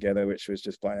drink together, which was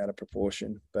just blown out of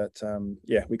proportion. But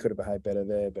yeah, we could have behaved better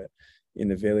there. But in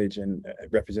the village and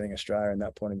representing Australia in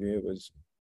that point of view,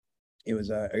 it was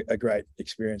a great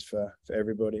experience for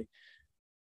everybody.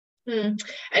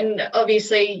 And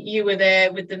obviously you were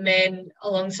there with the men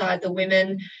alongside the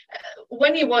women.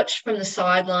 When you watched from the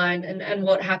sideline and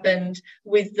what happened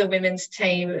with the women's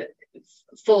team,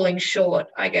 falling short,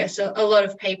 I guess. A lot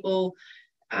of people,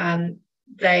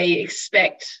 they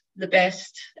expect the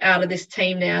best out of this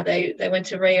team now. They went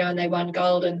to Rio and they won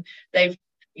gold, and they've,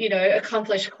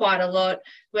 accomplished quite a lot.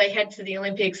 They head to the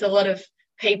Olympics. A lot of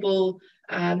people,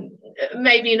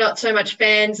 maybe not so much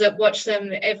fans that watch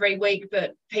them every week,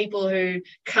 but people who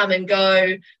come and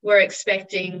go were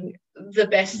expecting the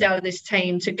best out of this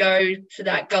team to go for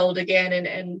that gold again.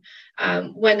 And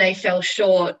when they fell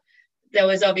short, there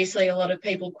was obviously a lot of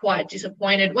people quite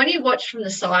disappointed. When you watched from the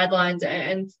sidelines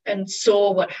and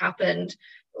saw what happened,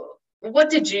 what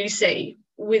did you see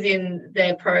within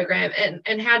their program,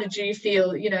 and how did you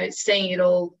feel, seeing it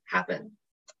all happen?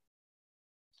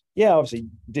 Yeah, obviously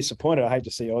disappointed. I hate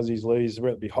to see Aussies lose,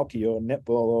 whether it be hockey or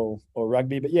netball or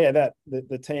rugby. But yeah, that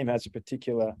the team has a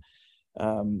particular,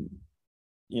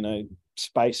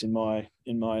 space in my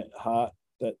heart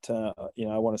that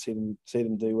I want to see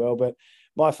them do well. But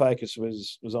my focus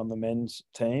was on the men's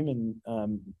team and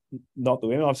not the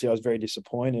women. Obviously, I was very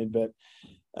disappointed, but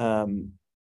I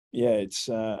guess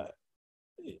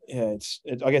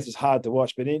it's hard to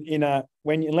watch. But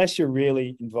unless you're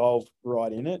really involved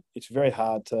right in it, it's very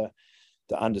hard to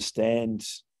understand,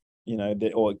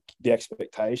 the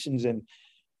expectations. And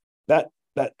that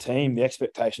team, the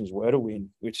expectations were to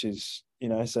win, which is,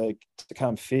 so to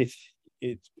come fifth,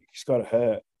 it's got to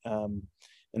hurt.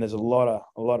 And there's a lot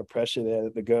of pressure there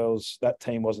that the girls, that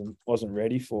team wasn't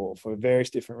ready for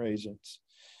various different reasons.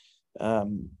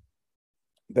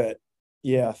 But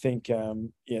yeah, I think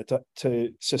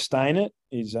to sustain it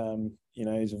is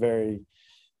is a very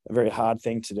hard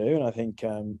thing to do, and I think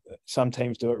some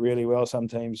teams do it really well, some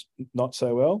teams not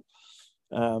so well.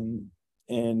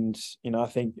 And I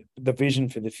think the vision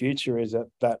for the future is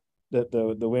that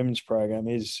the women's program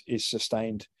is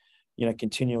sustained,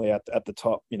 continually at the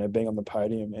top, being on the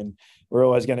podium. And we're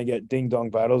always going to get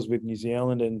ding-dong battles with New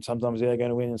Zealand, and sometimes they're going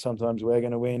to win and sometimes we're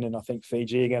going to win. And I think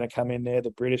Fiji are going to come in there. The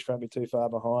British won't be too far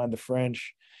behind, the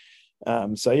French.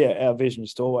 So, yeah, our vision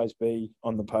is to always be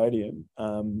on the podium.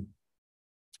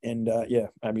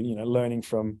 Learning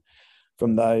from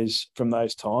those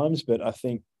times. But I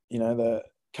think, the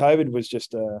COVID was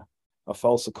just a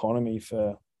false economy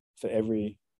for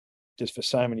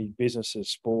so many businesses,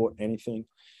 sport, anything.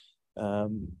 So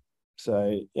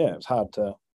yeah, it was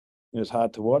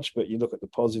hard to watch, but you look at the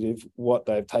positive, what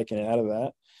they've taken out of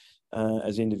that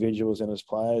as individuals and as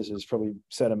players has probably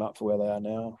set them up for where they are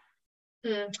now.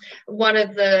 One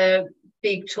of the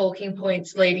big talking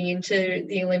points leading into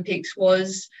the Olympics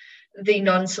was the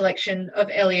non-selection of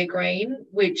Ellia Green,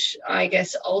 which I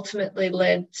guess ultimately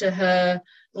led to her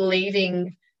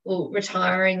retiring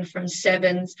from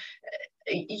sevens.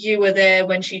 You were there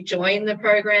when she joined the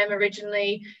program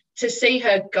originally. To see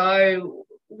her go,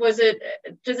 is it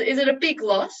a big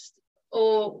loss,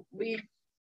 or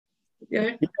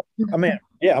I'm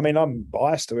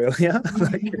biased to Ellia.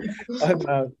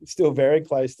 I'm still very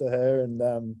close to her,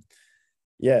 and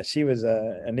she was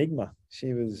an enigma.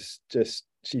 She just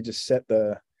set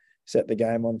the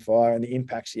game on fire, and the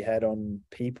impact she had on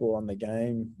people, on the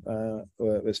game,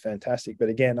 was fantastic. But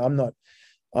again, I'm not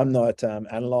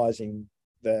analysing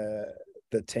the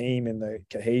team and the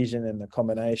cohesion and the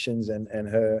combinations and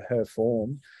her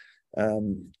form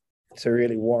to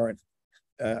really warrant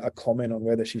a comment on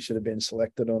whether she should have been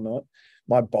selected or not.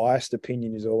 My biased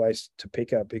opinion is always to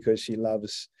pick her because you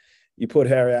put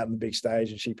her out on the big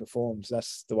stage and she performs.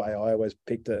 That's the way I always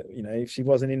picked her. If she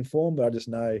wasn't in form, but I just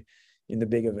know in the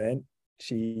big event,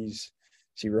 she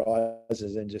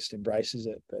rises and just embraces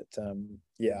it. But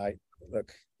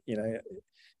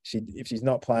if she's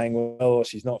not playing well or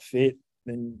she's not fit,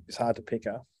 then it's hard to pick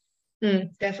her.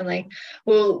 Definitely.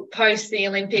 Well, post the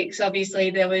Olympics,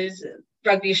 obviously there was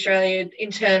Rugby Australia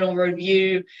internal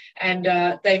review, and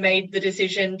they made the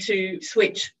decision to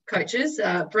switch coaches,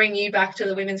 bring you back to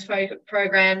the women's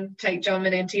program, take John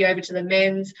Manenti over to the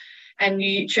men's, and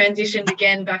you transitioned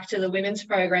again back to the women's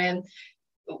program.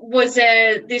 Was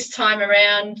there this time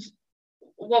around,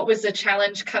 what was the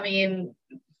challenge going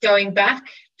back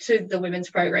to the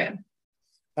women's program?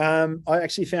 I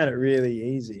actually found it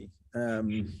really easy.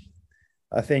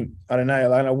 I think, I don't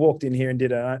know, I walked in here and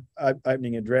did an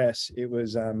opening address. It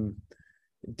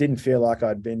didn't feel like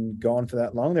I'd been gone for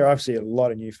that long. There are obviously a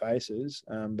lot of new faces,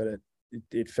 but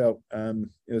it felt,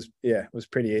 it was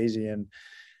pretty easy. And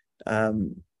I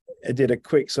did a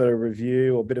quick sort of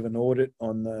review or a bit of an audit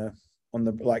on the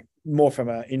like more from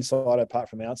an inside apart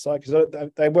from outside, because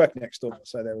they work next door.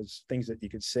 So there was things that you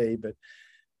could see, but,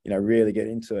 really get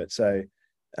into it. So,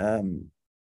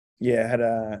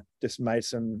 had just made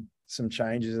some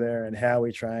changes there and how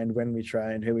we trained, when we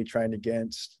trained, who we trained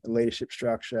against, the leadership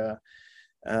structure,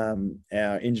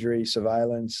 our injury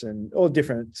surveillance, and all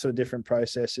different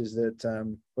processes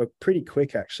that were pretty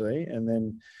quick actually. And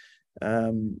then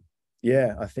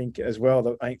I think as well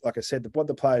that, like I said, what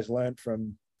the players learned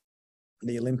from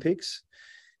the Olympics,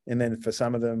 and then for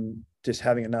some of them just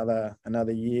having another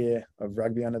year of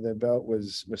rugby under their belt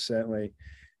was certainly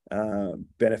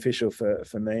beneficial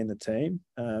for me and the team.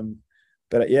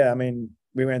 But I mean,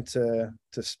 we went to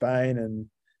Spain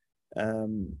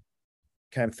and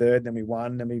came third, then we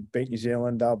won, then we beat New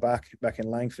Zealand. They were back in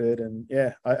Langford, and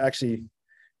it's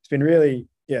been really,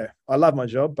 I love my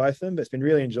job, both of them, but it's been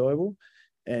really enjoyable,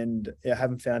 and I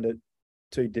haven't found it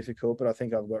too difficult. But I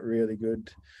think I've got really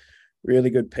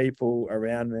good people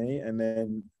around me, and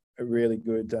then a really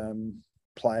good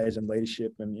players and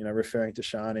leadership, and referring to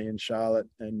Shani and Charlotte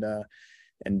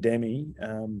and Demi,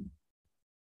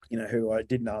 who I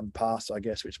didn't know in the past, I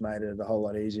guess, which made it a whole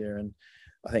lot easier. And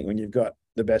I think when you've got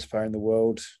the best player in the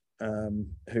world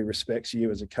who respects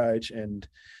you as a coach and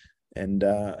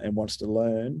wants to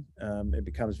learn, it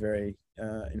becomes very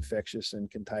infectious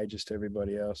and contagious to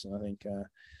everybody else. And I think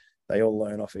they all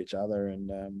learn off each other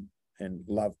and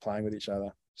love playing with each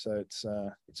other. So it's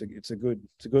a good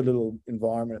little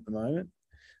environment at the moment.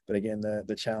 But again,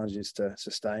 the challenge is to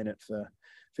sustain it for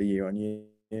year on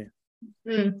year.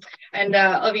 And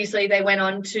obviously they went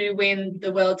on to win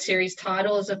the World Series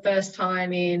title as the first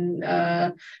time in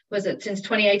since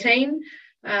 2018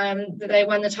 that they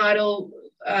won the title,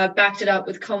 backed it up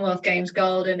with Commonwealth Games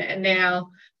gold, and now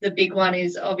the big one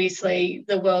is obviously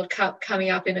the World Cup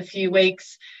coming up in a few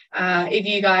weeks. If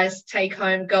you guys take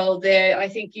home gold there, I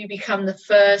think you become the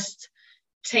first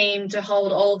team to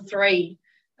hold all three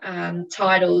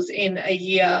titles in a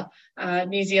year.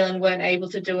 New Zealand weren't able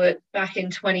to do it back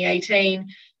in 2018.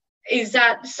 Is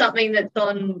that something that's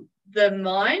on the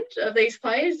mind of these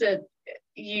players, that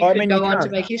you could go on to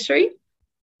make history?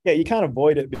 Yeah, you can't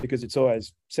avoid it because it's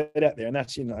always set out there, and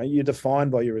that's, you're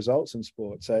defined by your results in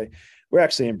sport. So we're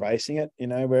actually embracing it.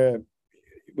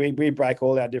 We break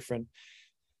all our different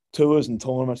tours and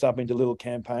tournaments up into little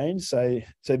campaigns. So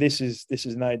this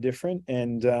is no different.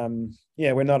 And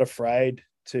we're not afraid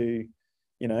to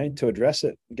address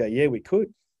it and go, we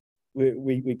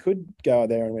could go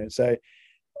there and win. So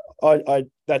I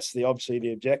that's obviously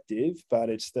the objective, but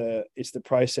it's the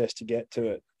process to get to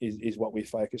it is what we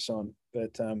focus on.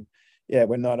 But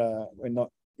we're not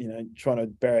trying to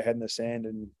bury our head in the sand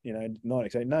and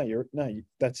not say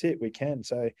that's it, we can.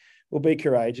 So we'll be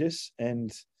courageous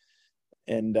and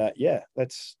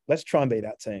let's try and be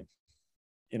that team,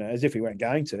 as if we weren't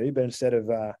going to, but instead of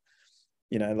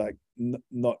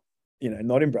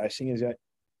not embracing is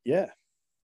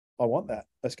I want that,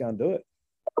 let's go and do it.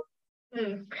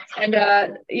 And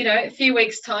a few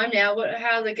weeks time now,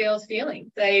 how are the girls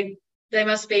feeling? They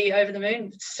must be over the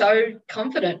moon, so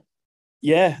confident.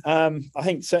 I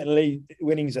think certainly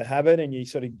winning's a habit, and you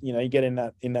sort of you get in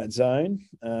that zone,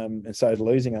 and so is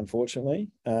losing, unfortunately.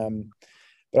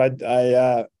 But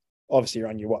I obviously you're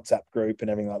on your WhatsApp group and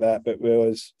everything like that, but it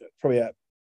was probably I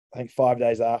think 5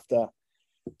 days after,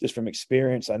 just from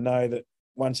experience, I know that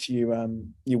once you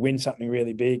win something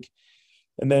really big,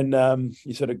 and then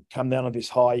you sort of come down on this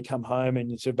high, you come home and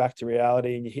you're sort of back to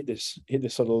reality, and you hit this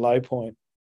sort of low point.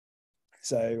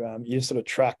 So you sort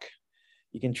of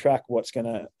you can track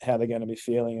how they're going to be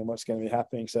feeling and what's going to be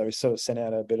happening. So we sort of sent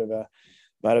out a bit of a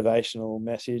motivational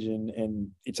message,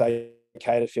 and it's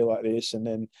okay to feel like this. And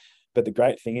then, but the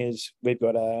great thing is we've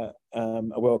got a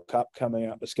World Cup coming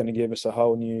up that's going to give us a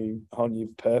whole new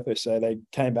purpose. So they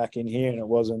came back in here, and it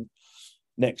wasn't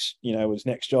it was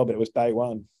next job, but it was day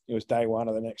one. It was day one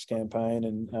of the next campaign,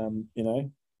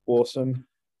 and awesome,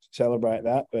 celebrate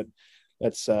that. But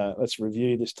let's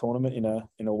review this tournament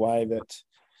in a way that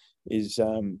is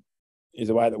a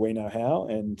way that we know how,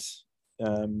 and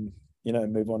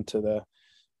move on to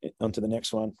the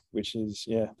next one, which is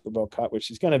the World Cup,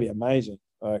 which is going to be amazing.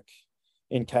 Like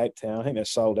in Cape Town, I think they're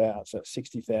sold out. So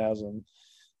 60,000.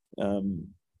 Oh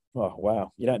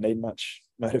wow! You don't need much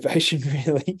motivation,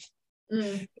 really.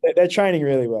 They're training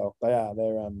really well. They are.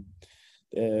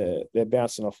 They're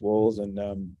bouncing off walls,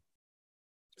 and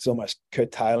it's almost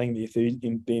curtailing the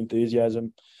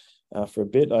enthusiasm for a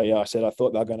bit. I said I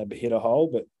thought they were going to hit a hole,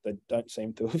 but they don't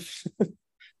seem to have.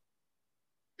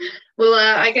 Well,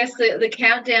 I guess the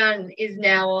countdown is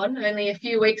now on, only a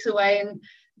few weeks away, and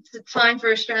it's time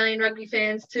for Australian rugby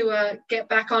fans to get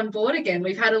back on board again.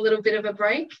 We've had a little bit of a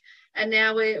break, and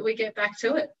now we get back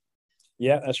to it.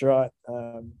 Yeah, that's right.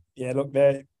 Look,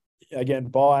 they're, again,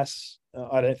 bias.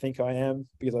 I don't think I am,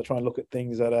 because I try and look at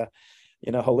things that are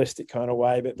in a holistic kind of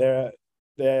way, but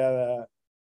they're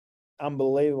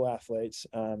unbelievable athletes,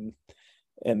 and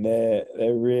they're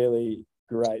really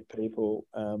great people,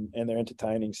 and they're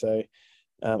entertaining. So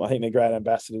I think they're great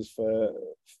ambassadors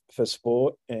for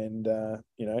sport and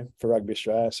for Rugby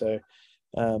Australia. So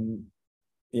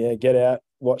get out,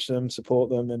 watch them, support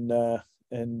them,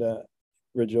 and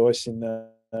rejoice in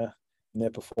their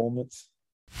performance.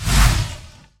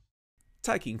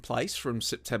 Taking place from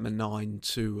September 9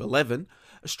 to 11,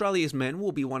 Australia's men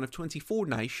will be one of 24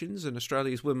 nations and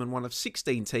Australia's women one of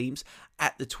 16 teams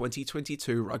at the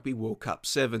 2022 Rugby World Cup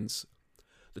Sevens.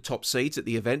 The top seeds at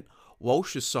the event,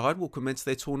 Walsh's side, will commence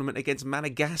their tournament against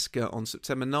Madagascar on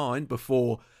September 9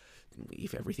 before,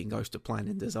 if everything goes to plan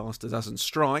and disaster doesn't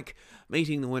strike,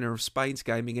 meeting the winner of Spain's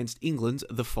game against England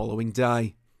the following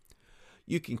day.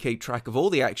 You can keep track of all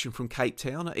the action from Cape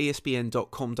Town at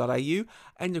espn.com.au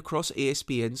and across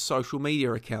ESPN's social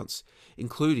media accounts,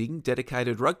 including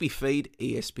dedicated rugby feed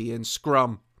ESPN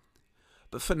Scrum.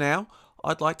 But for now,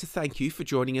 I'd like to thank you for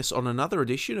joining us on another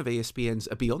edition of ESPN's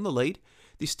Beyond the Lead,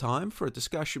 this time for a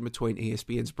discussion between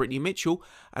ESPN's Brittany Mitchell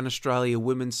and Australia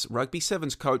Women's Rugby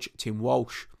Sevens coach Tim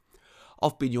Walsh.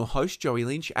 I've been your host, Joey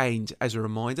Lynch, and as a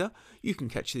reminder, you can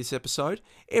catch this episode,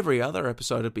 every other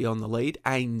episode of Beyond the Lead,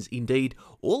 and indeed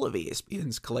all of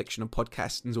ESPN's collection of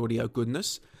podcasts and audio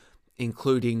goodness,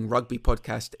 including rugby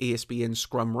podcast ESPN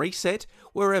Scrum Reset,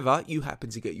 wherever you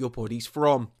happen to get your poddies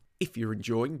from. If you're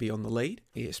enjoying Beyond the Lead,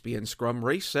 ESPN Scrum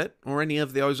Reset, or any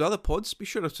of those other pods, be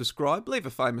sure to subscribe, leave a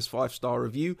famous 5-star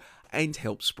review, and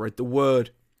help spread the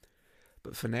word.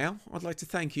 But for now, I'd like to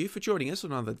thank you for joining us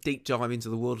on another deep dive into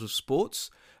the world of sports.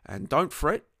 And don't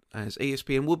fret, as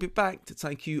ESPN will be back to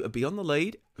take you beyond the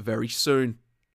lead very soon.